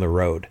coming down the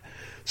road.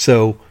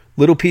 So,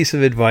 little piece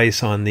of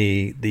advice on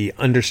the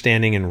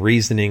understanding and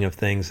reasoning of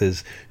things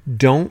is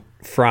don't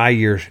fry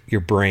your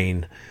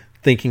brain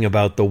thinking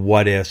about the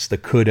what ifs, the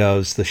could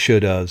haves, the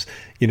should haves.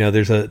 You know,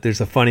 there's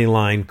a funny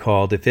line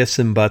called, if ifs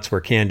and buts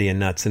were candy and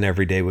nuts, then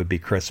every day would be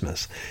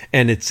Christmas.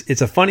 And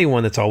it's a funny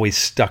one that's always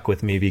stuck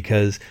with me,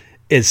 because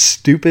as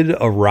stupid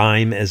a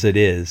rhyme as it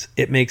is,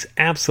 it makes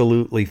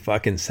absolutely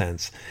fucking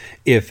sense.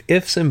 If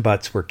ifs and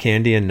buts were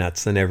candy and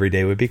nuts, then every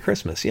day would be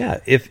Christmas. Yeah.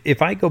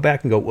 If I go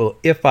back and go, well,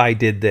 if I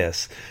did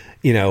this,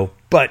 you know,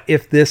 but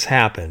if this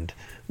happened,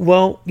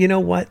 well, you know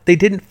what? They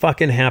didn't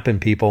fucking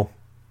happen, people.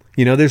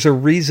 You know, there's a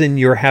reason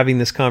you're having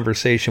this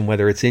conversation,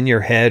 whether it's in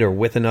your head or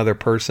with another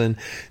person,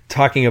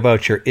 talking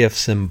about your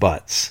ifs and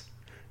buts,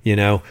 you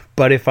know,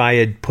 but if I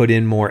had put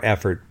in more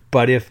effort,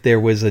 but if there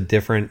was a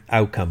different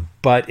outcome,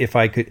 but if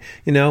I could,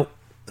 you know,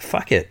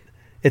 fuck it.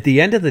 At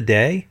the end of the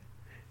day,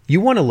 you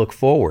want to look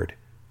forward.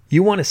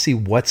 You want to see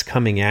what's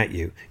coming at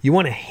you. You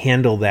want to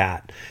handle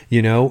that.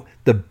 You know,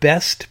 the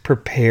best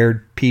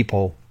prepared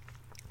people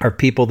are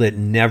people that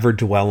never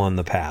dwell on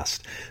the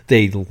past.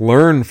 They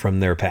learn from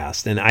their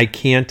past. And I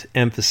can't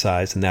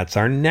emphasize, and that's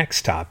our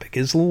next topic,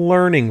 is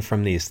learning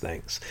from these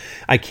things.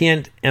 I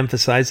can't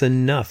emphasize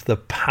enough the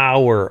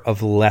power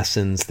of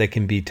lessons that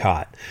can be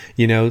taught.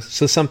 You know,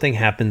 so something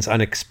happens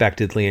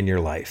unexpectedly in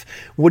your life.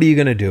 What are you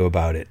going to do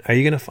about it? Are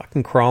you going to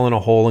fucking crawl in a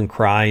hole and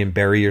cry and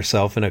bury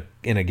yourself in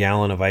a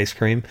gallon of ice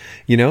cream?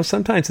 You know,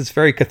 sometimes it's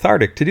very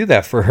cathartic to do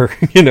that for,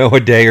 you know, a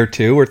day or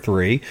two or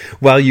three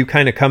while you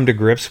kind of come to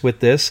grips with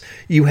this.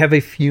 You have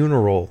a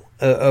funeral,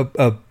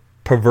 a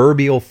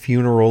proverbial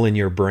funeral in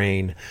your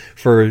brain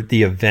for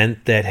the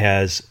event that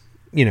has,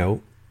 you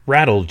know,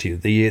 rattled you,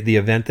 the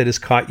event that has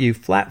caught you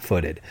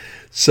flat-footed.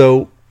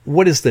 So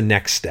what is the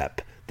next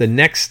step? The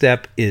next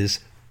step is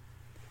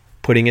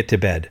putting it to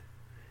bed,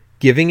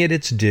 giving it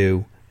its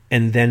due,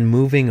 and then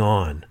moving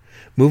on.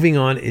 Moving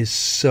on is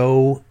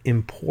so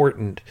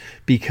important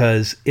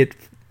because it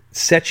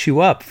sets you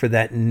up for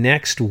that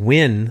next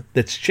win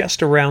that's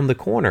just around the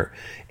corner.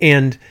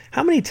 And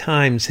how many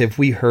times have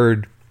we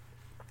heard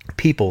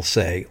people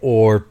say,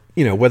 or,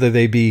 you know, whether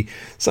they be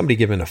somebody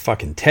giving a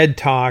fucking TED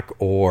Talk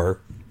or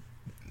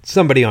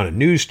somebody on a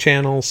news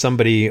channel,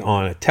 somebody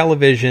on a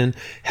television,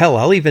 hell,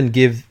 I'll even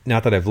give,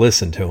 not that I've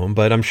listened to them,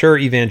 but I'm sure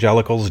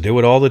evangelicals do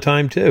it all the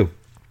time too.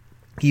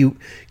 You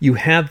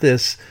have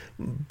this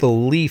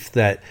belief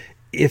that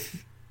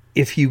if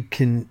you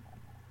can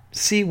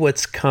see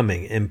what's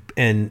coming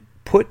and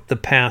put the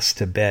past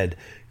to bed,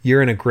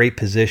 you're in a great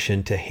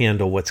position to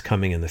handle what's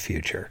coming in the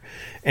future.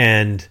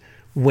 And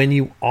when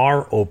you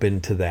are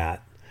open to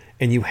that,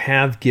 and you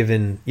have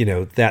given, you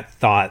know, that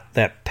thought,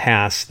 that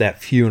past,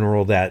 that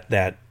funeral,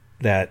 that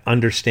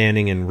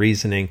understanding and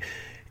reasoning,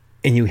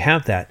 and you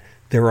have that,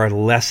 there are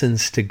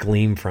lessons to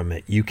glean from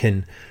it. You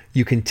can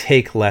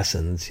take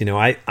lessons. You know,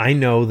 I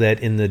know that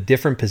in the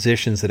different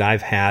positions that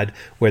I've had,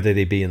 whether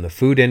they be in the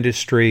food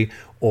industry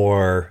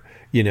or,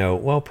 you know,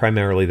 well,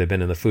 primarily they've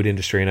been in the food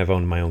industry and I've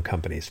owned my own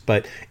companies.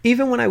 But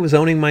even when I was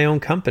owning my own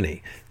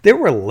company, there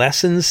were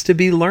lessons to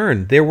be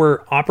learned. There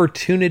were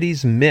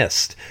opportunities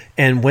missed.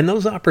 And when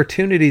those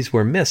opportunities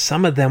were missed,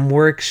 some of them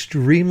were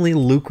extremely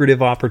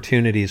lucrative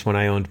opportunities when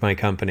I owned my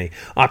company.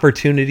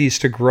 Opportunities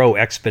to grow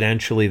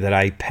exponentially that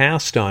I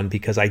passed on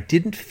because I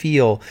didn't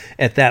feel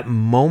at that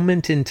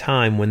moment in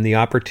time when the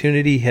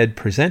opportunity had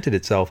presented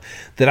itself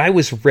that I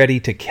was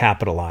ready to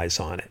capitalize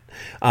on it.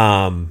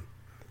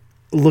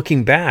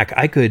 Looking back,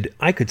 I could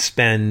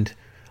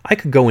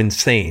go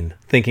insane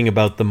thinking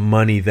about the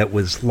money that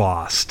was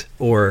lost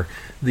or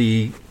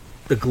the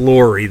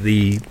glory,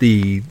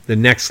 the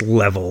next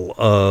level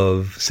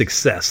of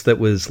success that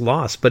was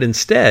lost. But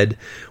instead,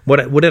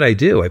 what did I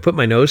do? I put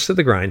my nose to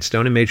the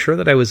grindstone and made sure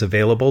that I was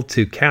available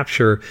to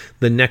capture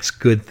the next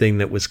good thing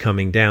that was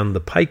coming down the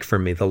pike for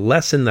me. The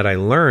lesson that I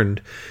learned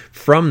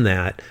from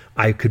that,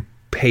 I could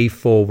pay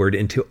forward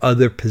into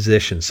other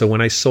positions. So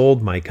when I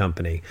sold my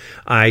company,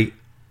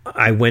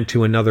 I went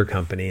to another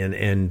company,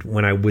 and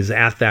when I was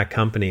at that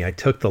company, I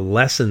took the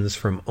lessons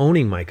from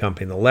owning my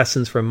company, the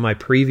lessons from my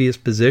previous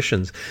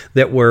positions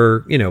that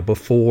were, you know,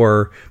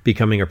 before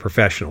becoming a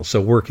professional.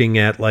 So working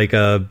at like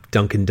a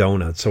Dunkin'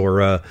 Donuts or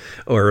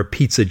a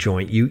pizza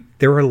joint,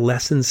 there are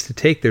lessons to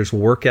take. There's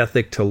work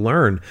ethic to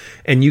learn,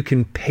 and you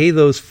can pay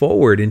those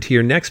forward into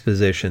your next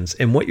positions.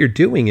 And what you're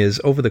doing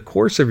is, over the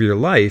course of your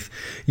life,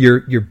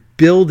 you're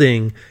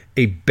building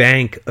a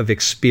bank of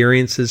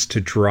experiences to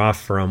draw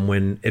from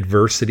when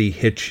adversity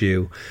hits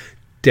you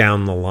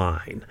down the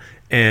line.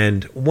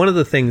 And one of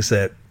the things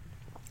that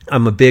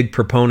I'm a big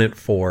proponent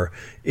for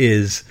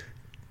is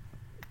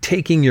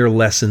taking your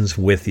lessons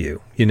with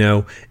you. You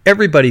know,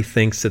 everybody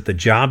thinks that the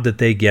job that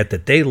they get,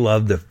 that they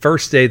love, the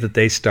first day that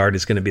they start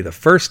is going to be the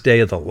first day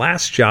of the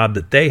last job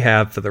that they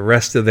have for the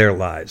rest of their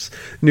lives.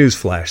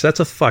 Newsflash, that's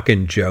a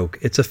fucking joke.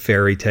 It's a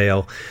fairy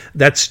tale.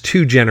 That's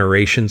 2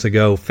 generations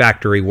ago,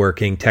 factory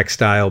working,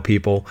 textile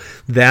people.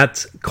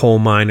 That's coal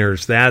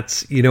miners.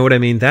 That's, you know what I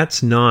mean?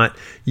 That's not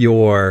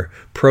your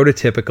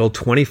prototypical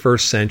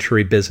 21st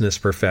century business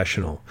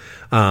professional.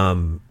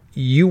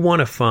 You want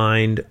to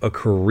find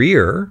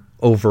a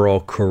overall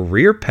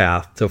career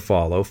path to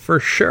follow for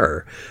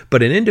sure.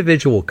 But an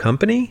individual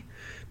company,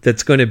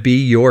 that's going to be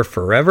your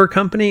forever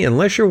company,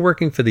 unless you're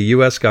working for the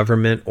U.S.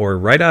 government or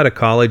right out of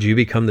college, you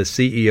become the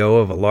CEO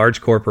of a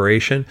large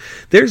corporation,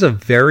 there's a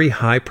very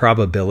high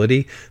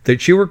probability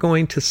that you are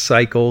going to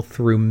cycle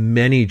through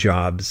many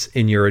jobs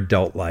in your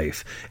adult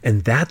life.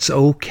 And that's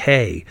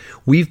okay.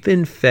 We've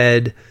been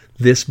fed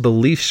this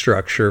belief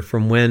structure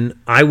from when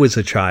I was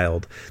a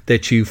child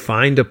that you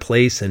find a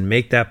place and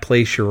make that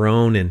place your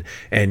own.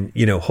 And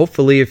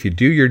hopefully if you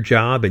do your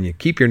job and you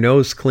keep your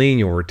nose clean,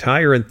 you'll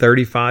retire in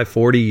 35,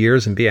 40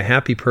 years and be a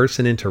happy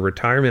person into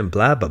retirement,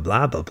 blah, blah,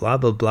 blah, blah, blah,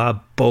 blah, blah.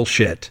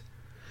 Bullshit.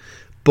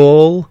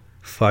 Bull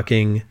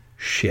fucking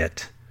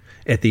shit.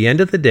 At the end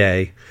of the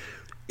day,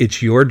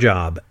 it's your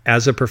job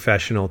as a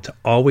professional to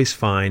always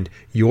find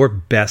your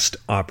best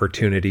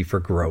opportunity for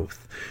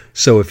growth.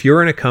 So if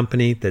you're in a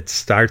company that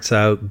starts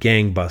out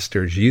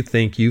gangbusters, you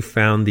think you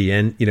found the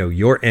end,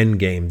 your end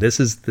game. This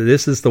is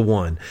the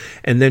one.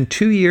 And then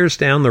 2 years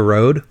down the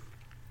road,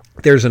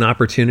 there's an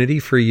opportunity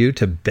for you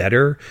to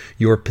better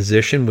your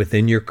position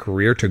within your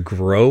career, to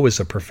grow as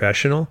a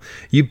professional.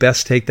 You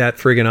best take that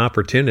friggin'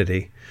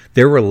 opportunity.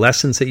 There were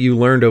lessons that you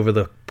learned over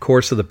the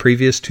course of the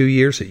previous 2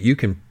 years that you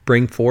can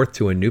bring forth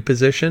to a new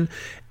position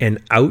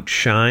and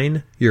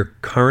outshine your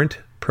current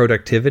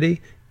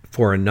productivity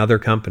for another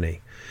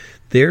company.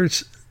 There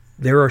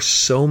are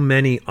so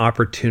many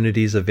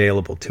opportunities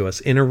available to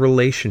us in a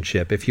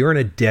relationship. If you're in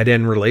a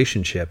dead-end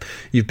relationship,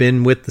 you've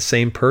been with the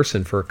same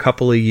person for a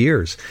couple of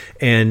years,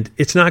 and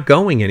it's not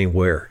going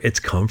anywhere.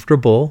 It's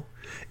comfortable.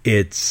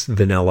 It's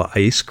vanilla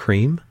ice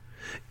cream.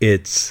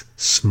 It's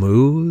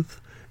smooth.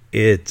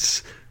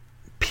 It's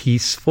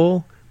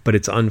peaceful, but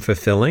it's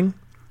unfulfilling.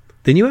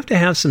 Then you have to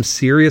have some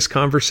serious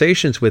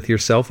conversations with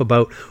yourself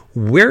about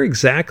where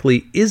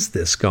exactly is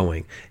this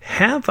going?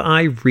 Have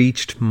I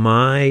reached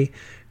my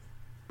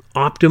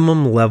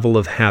optimum level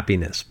of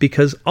happiness?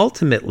 Because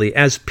ultimately,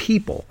 as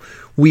people,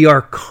 we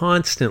are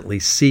constantly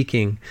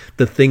seeking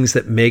the things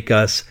that make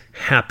us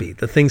happy,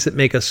 the things that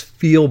make us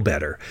feel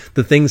better,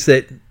 the things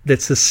that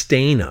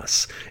sustain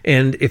us.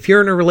 And if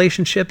you're in a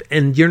relationship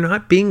and you're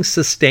not being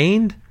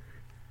sustained,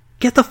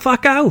 get the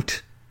fuck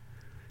out.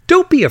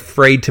 Don't be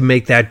afraid to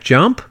make that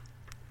jump.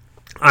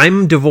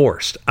 I'm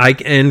divorced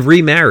and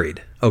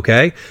remarried,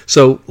 okay?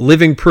 So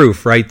living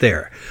proof right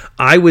there.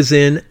 I was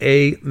in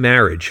a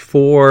marriage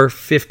for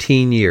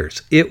 15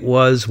 years. It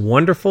was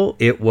wonderful.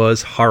 It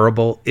was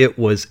horrible. It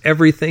was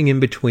everything in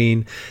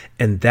between,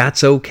 and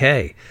that's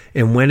okay.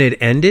 And when it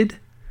ended,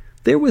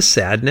 there was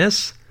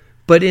sadness,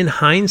 but in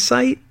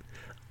hindsight,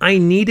 I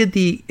needed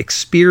the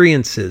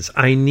experiences.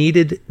 I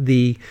needed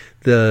the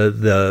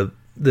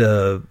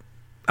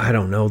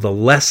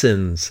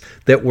lessons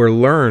that were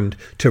learned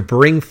to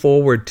bring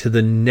forward to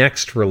the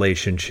next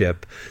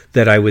relationship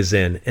that I was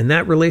in. And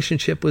that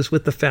relationship was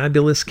with the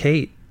fabulous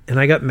Kate. And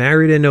I got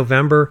married in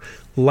November.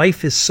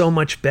 Life is so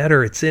much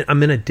better.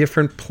 I'm in a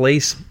different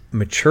place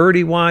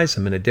maturity-wise.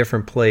 I'm in a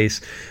different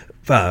place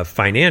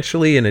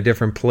financially, in a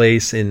different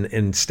place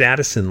in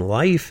status in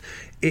life.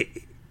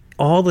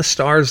 All the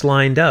stars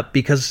lined up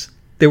because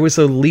there was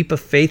a leap of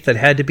faith that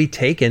had to be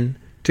taken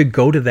to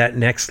go to that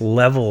next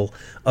level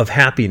of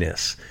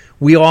happiness.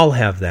 We all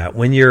have that.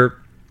 When you're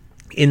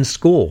in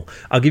school,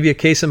 I'll give you a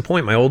case in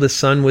point. My oldest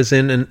son was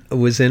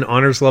in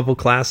honors level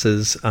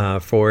classes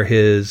for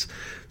his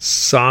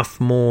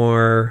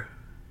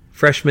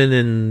freshman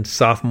and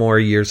sophomore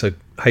years of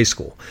high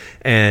school,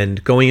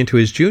 and going into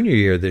his junior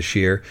year this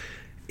year,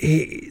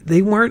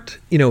 they weren't.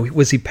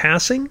 Was he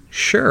passing?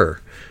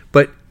 Sure,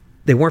 but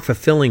they weren't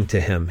fulfilling to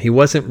him. He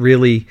wasn't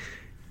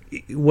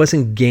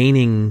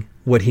gaining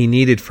what he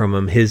needed from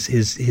him.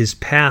 His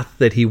path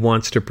that he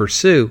wants to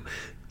pursue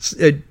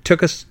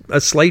took a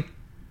slight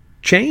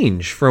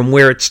change from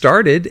where it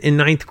started in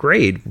ninth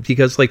grade,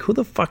 because who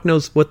the fuck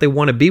knows what they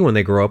want to be when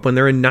they grow up when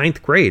they're in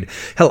ninth grade?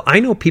 Hell, I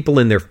know people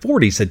in their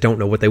 40s that don't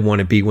know what they want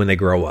to be when they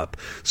grow up.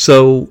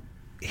 So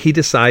he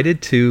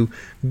decided to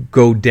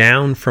go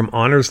down from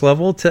honors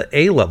level to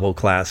A-level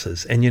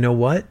classes. And you know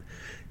what?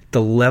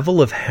 The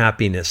level of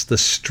happiness, the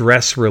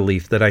stress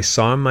relief that I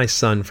saw in my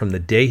son from the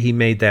day he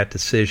made that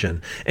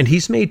decision, and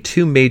he's made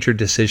 2 major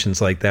decisions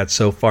like that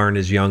so far in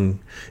his young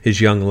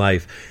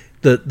life.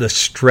 The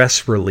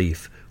stress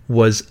relief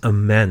was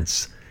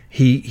immense.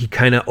 He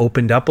kind of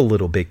opened up a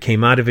little bit,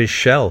 came out of his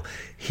shell.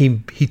 He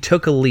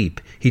took a leap.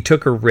 He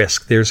took a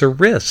risk. There's a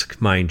risk,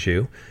 mind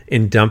you,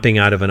 in dumping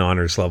out of an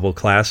honors level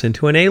class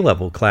into an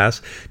A-level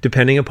class,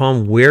 depending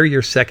upon where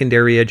your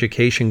secondary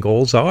education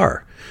goals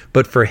are.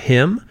 But for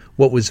him,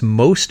 what was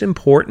most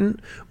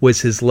important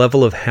was his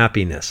level of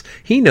happiness.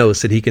 He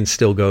knows that he can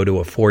still go to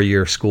a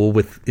 4-year school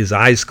with his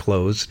eyes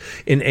closed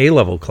in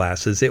A-level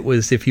classes. It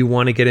was, if you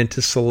want to get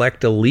into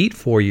select elite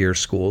 4-year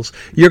schools,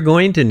 you're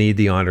going to need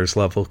the honors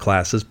level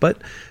classes. But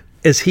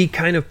as he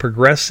kind of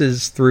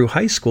progresses through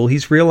high school,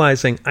 he's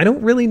realizing, I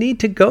don't really need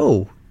to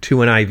go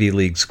to an Ivy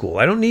League school.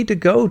 I don't need to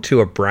go to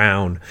a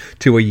Brown,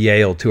 to a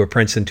Yale, to a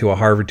Princeton, to a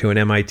Harvard, to an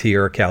MIT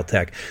or a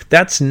Caltech.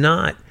 That's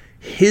not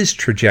his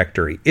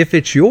trajectory. If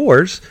it's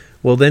yours,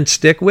 well, then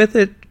stick with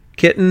it,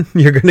 kitten.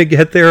 You're going to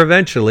get there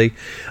eventually.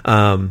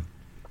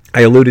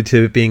 I alluded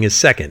to it being his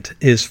second.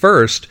 His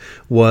first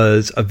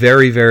was a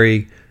very,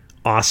 very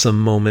awesome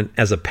moment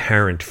as a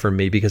parent for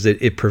me because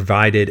it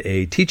provided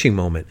a teaching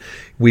moment.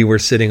 We were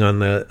sitting on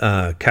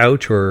the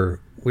couch, or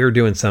we were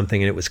doing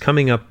something, and it was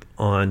coming up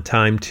on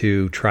time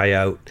to try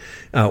out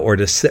or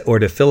to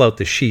fill out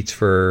the sheets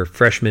for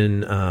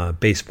freshman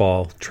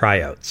baseball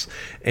tryouts.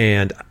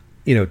 And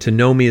to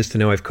know me is to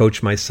know I've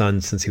coached my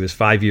son since he was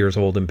 5 years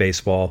old in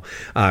baseball,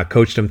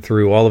 coached him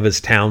through all of his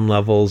town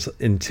levels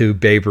into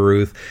Babe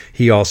Ruth.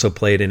 He also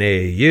played in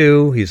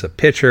AAU. He's a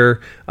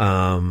pitcher,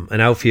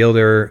 an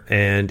outfielder,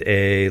 and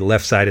a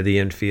left side of the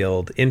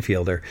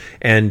infielder,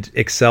 and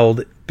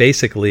excelled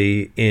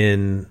basically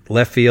in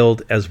left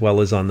field as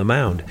well as on the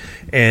mound.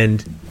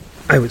 And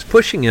I was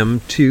pushing him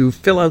to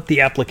fill out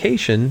the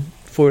application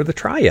for the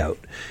tryout.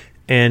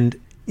 And,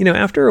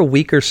 after a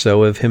week or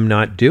so of him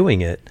not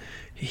doing it,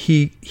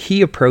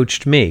 he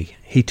approached me.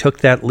 He took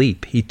that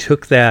leap. He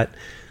took that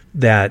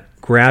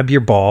grab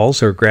your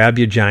balls or grab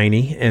your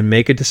giny and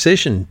make a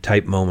decision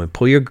type moment.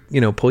 Pull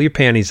your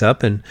panties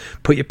up and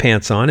put your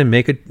pants on and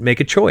make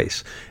a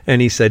choice.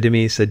 And he said to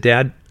me,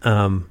 Dad,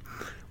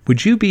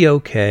 would you be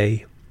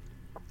okay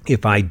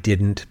if I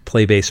didn't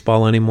play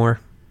baseball anymore?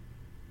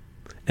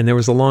 And there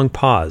was a long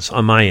pause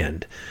on my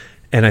end.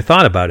 And I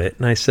thought about it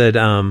and I said,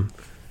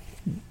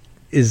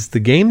 is the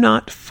game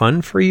not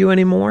fun for you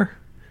anymore?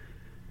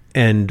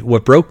 And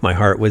what broke my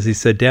heart was he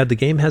said, Dad, the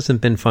game hasn't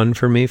been fun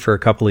for me for a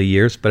couple of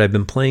years, but I've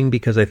been playing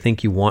because I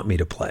think you want me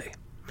to play.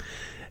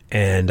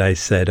 And I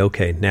said,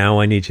 okay,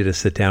 now I need you to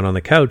sit down on the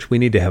couch. We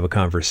need to have a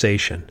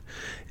conversation.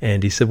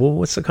 And he said, well,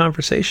 what's the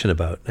conversation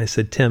about? And I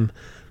said, Tim,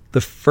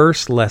 the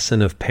first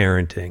lesson of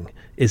parenting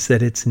is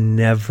that it's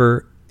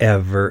never,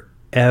 ever,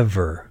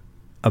 ever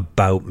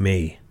about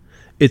me.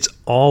 It's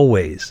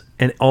always,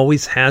 and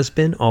always has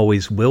been,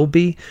 always will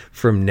be,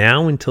 from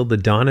now until the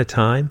dawn of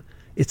time,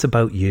 it's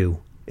about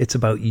you. It's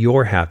about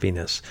your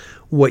happiness,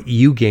 what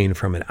you gain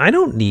from it. I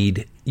don't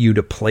need you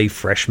to play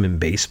freshman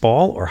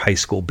baseball or high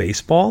school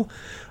baseball.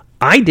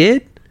 I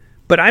did,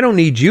 but I don't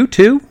need you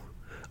to.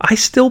 I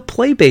still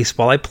play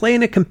baseball. I play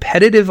in a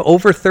competitive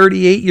over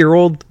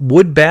 38-year-old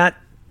wood bat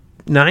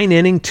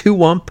 9-inning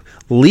 2-ump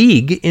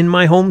league in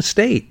my home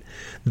state.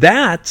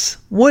 That's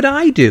what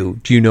I do.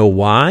 Do you know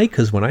why?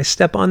 Because when I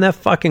step on that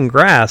fucking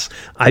grass,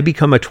 I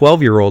become a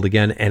 12-year-old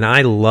again, and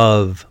I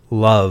love,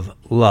 love,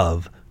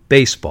 love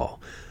baseball.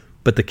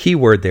 But the key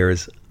word there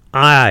is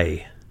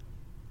I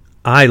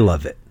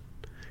love it.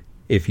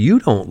 If you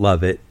don't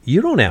love it,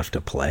 you don't have to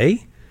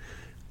play.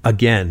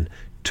 Again,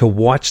 to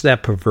watch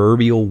that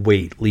proverbial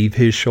weight leave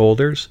his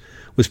shoulders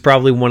was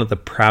probably one of the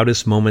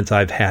proudest moments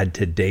I've had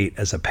to date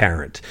as a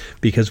parent,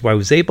 because I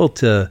was able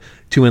to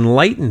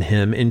enlighten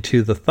him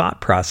into the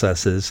thought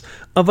processes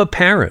of a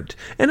parent.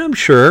 And I'm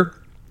sure,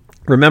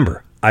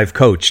 remember, I've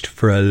coached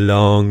for a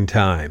long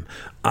time.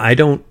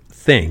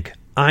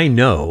 I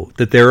know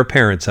that there are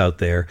parents out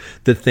there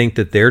that think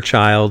that their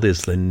child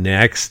is the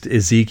next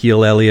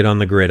Ezekiel Elliott on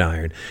the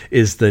gridiron,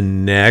 is the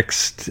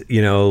next,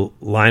 Lionel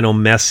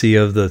Messi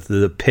of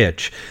the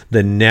pitch,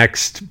 the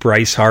next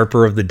Bryce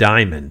Harper of the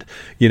diamond.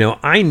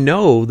 I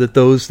know that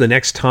the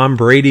next Tom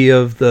Brady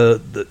of the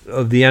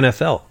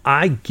NFL.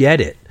 I get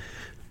it.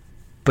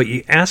 But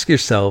you ask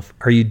yourself,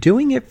 are you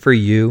doing it for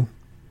you,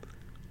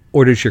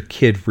 or does your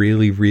kid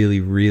really,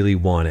 really, really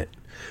want it?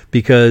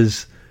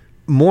 Because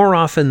more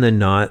often than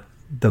not,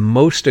 the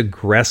most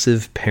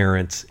aggressive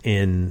parents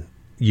in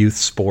youth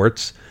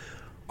sports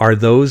are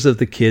those of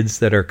the kids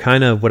that are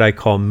kind of what I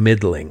call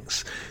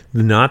middlings.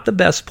 Not the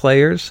best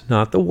players,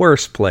 not the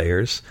worst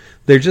players.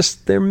 They're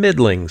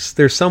middlings.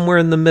 They're somewhere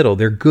in the middle.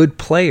 They're good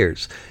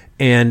players.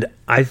 And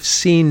I've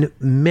seen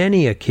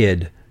many a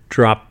kid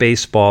drop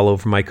baseball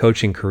over my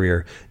coaching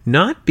career,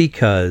 not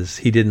because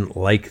he didn't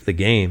like the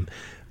game,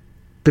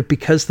 but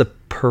because the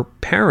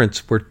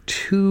parents were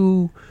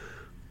too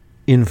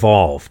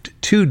involved,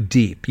 too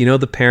deep.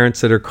 The parents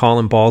that are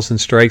calling balls and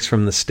strikes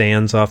from the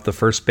stands off the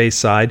first base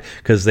side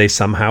because they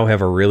somehow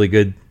have a really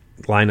good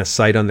line of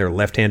sight on their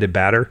left-handed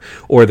batter,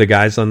 or the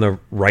guys on the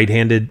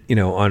right-handed,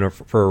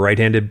 for a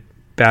right-handed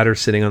batter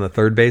sitting on the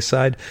third base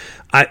side.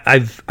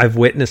 I've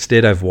witnessed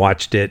it. I've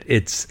watched it.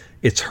 It's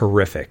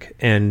horrific.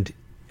 And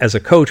as a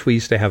coach, we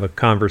used to have a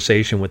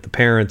conversation with the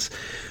parents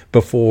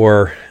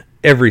before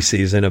every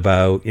season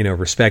about,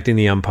 respecting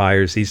the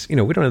umpires. We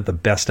don't have the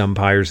best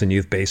umpires in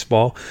youth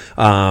baseball,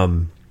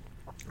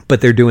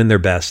 but they're doing their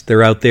best.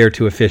 They're out there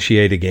to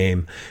officiate a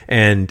game.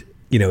 And,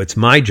 it's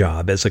my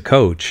job as a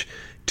coach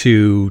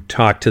to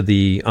talk to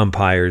the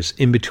umpires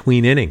in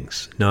between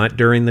innings, not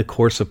during the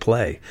course of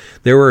play.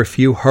 There were a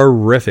few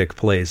horrific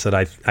plays that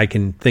I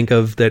can think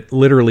of that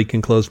literally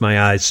can close my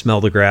eyes,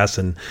 smell the grass,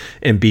 and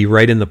be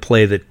right in the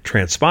play that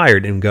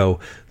transpired and go,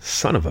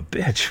 son of a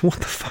bitch, what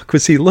the fuck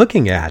was he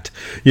looking at?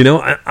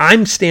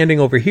 I'm standing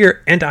over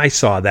here and I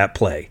saw that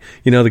play.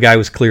 The guy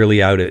was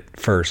clearly out at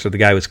first, or the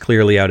guy was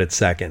clearly out at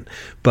second.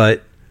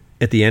 But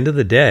at the end of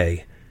the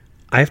day,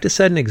 I have to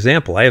set an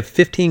example. I have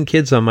 15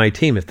 kids on my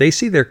team. If they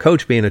see their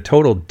coach being a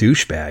total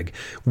douchebag,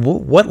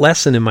 what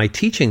lesson am I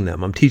teaching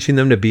them? I'm teaching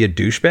them to be a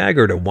douchebag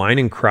or to whine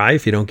and cry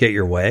if you don't get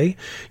your way.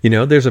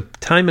 There's a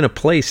time and a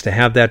place to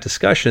have that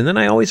discussion. And then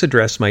I always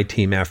address my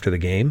team after the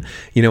game.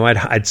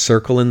 I'd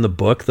circle in the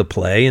book, the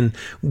play, and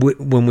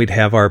when we'd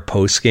have our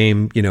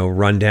post-game,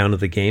 rundown of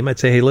the game, I'd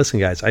say, hey, listen,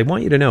 guys, I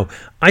want you to know,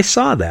 I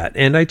saw that,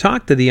 and I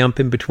talked to the ump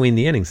in between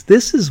the innings.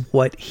 This is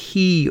what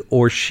he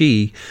or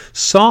she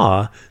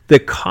saw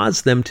that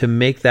caused them to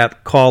make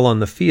that call on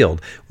the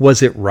field.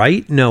 Was it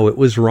right? No, it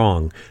was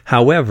wrong.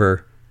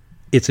 However,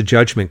 it's a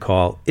judgment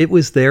call. It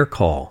was their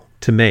call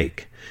to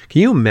make.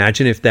 Can you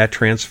imagine if that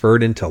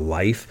transferred into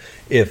life?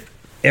 If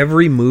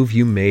every move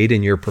you made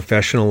in your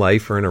professional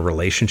life or in a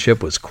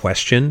relationship was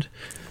questioned?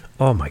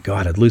 Oh my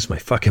God, I'd lose my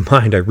fucking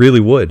mind. I really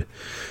would.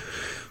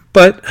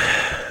 But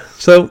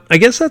so I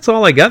guess that's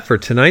all I got for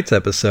tonight's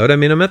episode.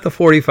 I'm at the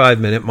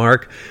 45-minute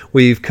mark.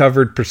 We've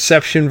covered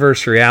perception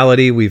versus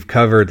reality. We've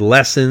covered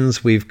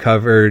lessons. We've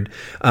covered,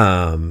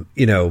 the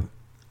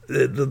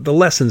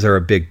lessons are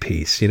a big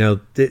piece.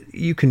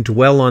 You can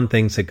dwell on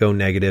things that go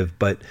negative,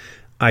 but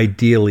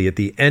ideally, at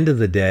the end of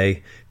the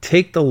day,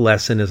 take the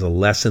lesson as a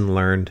lesson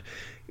learned.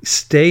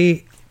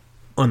 Stay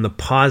on the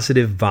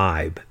positive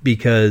vibe,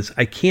 because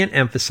I can't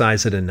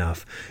emphasize it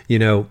enough.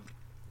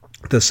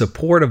 The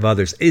support of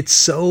others. It's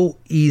so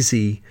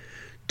easy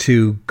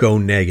to go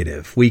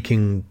negative. We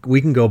can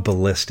go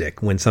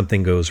ballistic when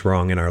something goes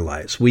wrong in our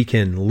lives. We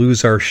can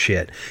lose our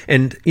shit.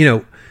 And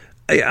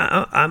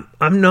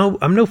I'm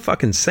no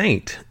fucking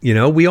saint.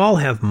 We all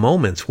have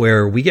moments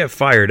where we get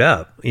fired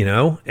up.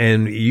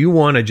 And you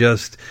want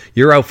to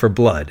you're out for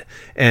blood.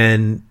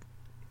 And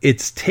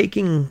it's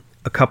taking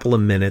a couple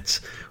of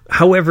minutes.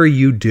 However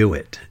you do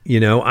it.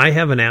 I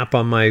have an app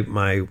on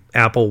my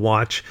Apple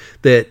Watch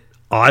that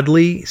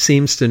oddly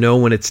seems to know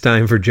when it's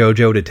time for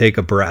JoJo to take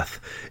a breath.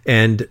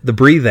 And the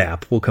Breathe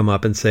app will come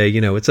up and say,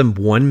 it's a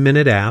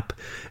 1-minute app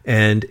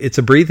and it's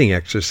a breathing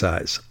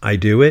exercise. I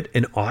do it,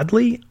 and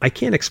oddly, I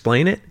can't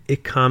explain it.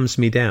 It calms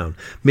me down.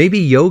 Maybe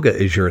yoga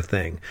is your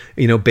thing.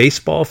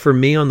 Baseball for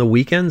me on the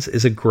weekends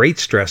is a great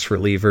stress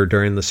reliever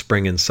during the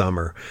spring and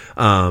summer.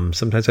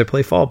 Sometimes I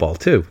play fall ball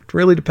too. It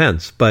really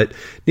depends. But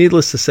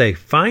needless to say,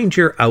 find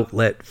your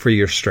outlet for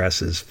your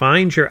stresses.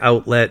 Find your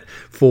outlet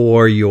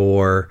for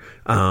your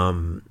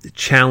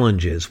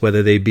challenges,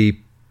 whether they be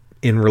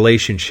in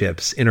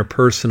relationships,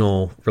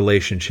 interpersonal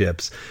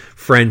relationships,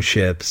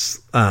 friendships,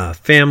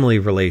 family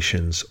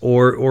relations,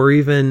 or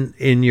even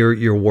in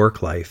your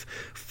work life.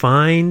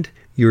 Find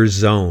your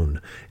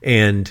zone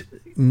and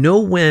know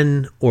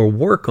when, or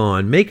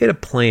make it a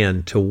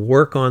plan to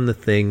work on the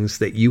things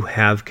that you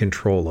have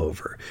control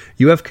over.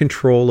 You have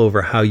control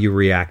over how you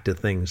react to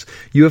things.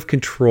 You have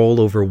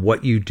control over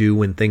what you do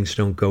when things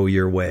don't go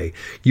your way.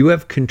 You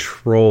have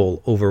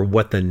control over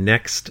what the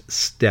next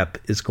step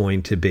is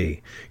going to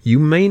be. You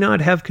may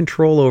not have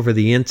control over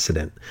the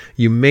incident.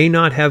 You may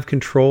not have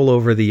control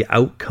over the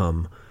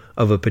outcome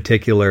of a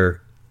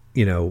particular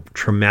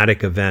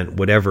traumatic event,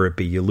 whatever it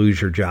be. You lose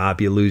your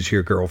job, you lose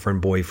your girlfriend,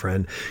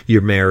 boyfriend,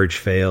 your marriage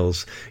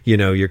fails,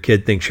 your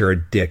kid thinks you're a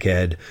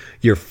dickhead,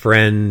 your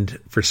friend,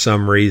 for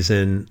some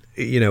reason,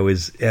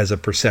 has a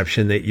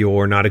perception that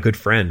you're not a good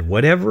friend.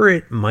 Whatever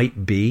it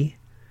might be,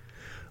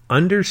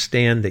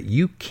 understand that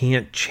you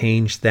can't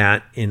change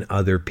that in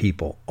other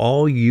people.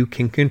 All you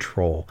can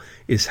control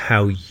is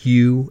how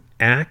you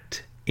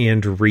act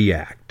and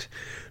react.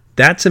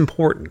 That's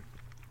important.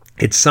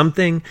 It's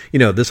something,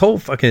 this whole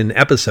fucking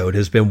episode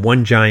has been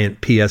one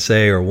giant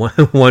PSA or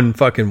one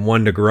fucking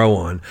one to grow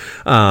on.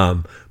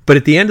 But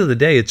at the end of the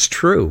day, it's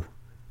true.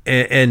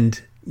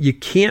 And you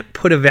can't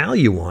put a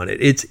value on it.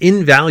 It's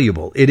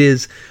invaluable. It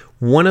is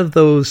one of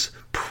those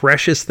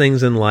precious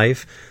things in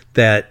life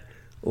that,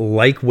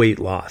 like weight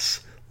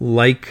loss,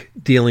 like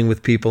dealing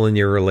with people in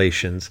your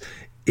relations,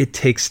 it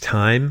takes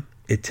time,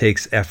 it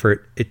takes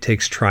effort, it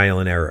takes trial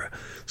and error.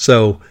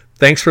 So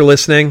thanks for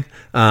listening.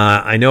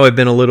 I know I've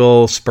been a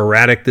little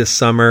sporadic this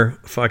summer.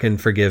 Fucking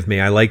forgive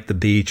me. I like the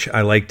beach.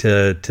 I like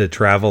to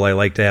travel. I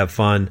like to have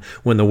fun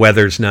when the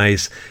weather's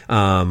nice.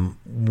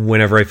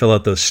 Whenever I fill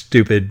out those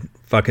stupid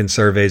fucking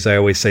surveys, I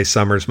always say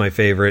summer's my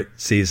favorite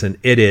season.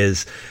 It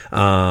is.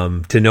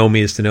 To know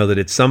me is to know that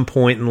at some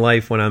point in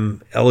life when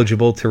I'm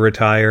eligible to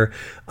retire,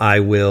 I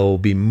will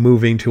be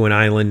moving to an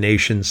island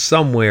nation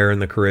somewhere in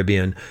the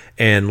Caribbean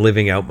and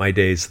living out my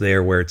days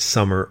there where it's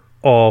summer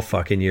all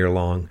fucking year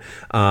long.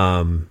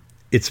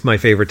 It's my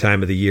favorite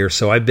time of the year.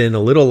 So I've been a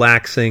little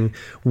laxing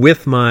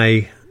with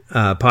my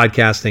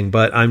podcasting,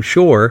 but I'm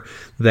sure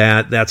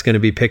that that's going to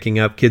be picking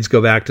up. Kids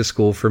go back to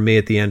school for me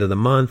at the end of the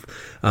month.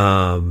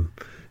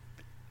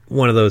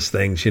 One of those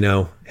things,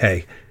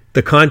 hey,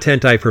 the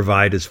content I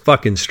provide is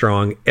fucking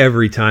strong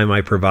every time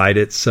I provide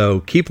it. So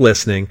keep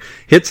listening,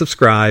 hit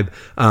subscribe.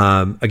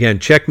 Again,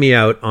 check me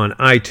out on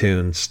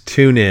iTunes,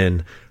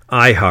 TuneIn,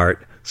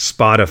 iHeart,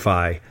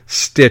 Spotify,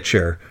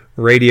 Stitcher,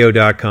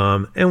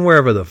 radio.com, and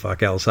wherever the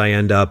fuck else I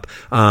end up.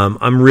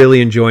 I'm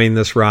really enjoying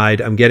this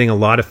ride. I'm getting a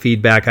lot of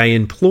feedback. I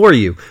implore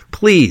you,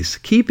 please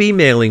keep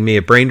emailing me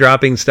at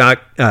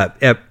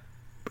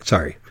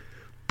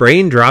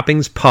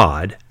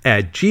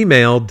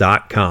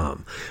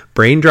braindroppingspod@gmail.com.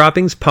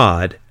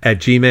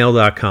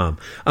 braindroppingspod@gmail.com.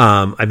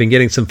 I've been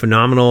getting some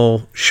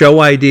phenomenal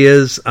show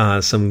ideas,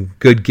 some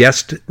good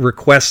guest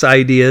request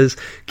ideas.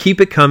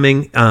 Keep it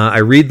coming. I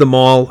read them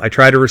all. I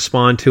try to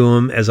respond to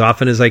them as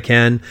often as I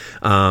can.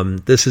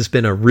 This has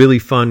been a really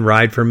fun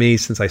ride for me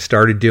since I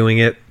started doing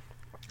it,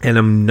 and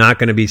I'm not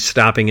going to be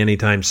stopping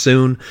anytime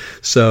soon.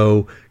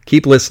 So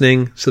keep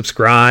listening,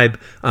 subscribe.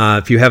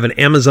 If you have an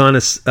Amazon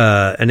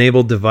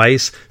enabled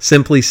device,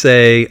 simply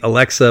say,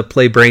 Alexa,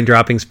 play Brain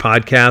Droppings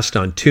Podcast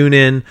on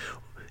TuneIn,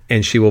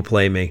 and she will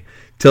play me.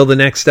 Till the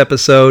next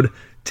episode,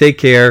 take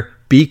care,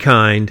 be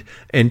kind,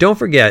 and don't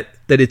forget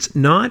that it's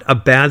not a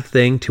bad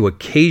thing to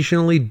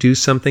occasionally do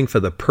something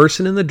for the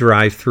person in the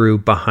drive-thru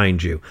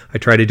behind you. I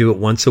try to do it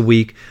once a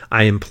week.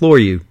 I implore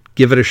you,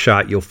 give it a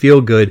shot. You'll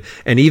feel good.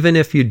 And even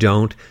if you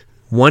don't,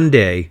 one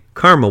day,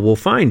 karma will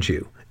find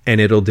you,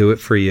 and it'll do it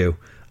for you.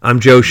 I'm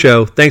Joe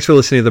Show. Thanks for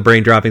listening to the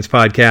Brain Droppings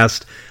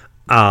Podcast.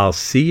 I'll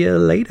see you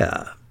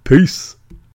later. Peace.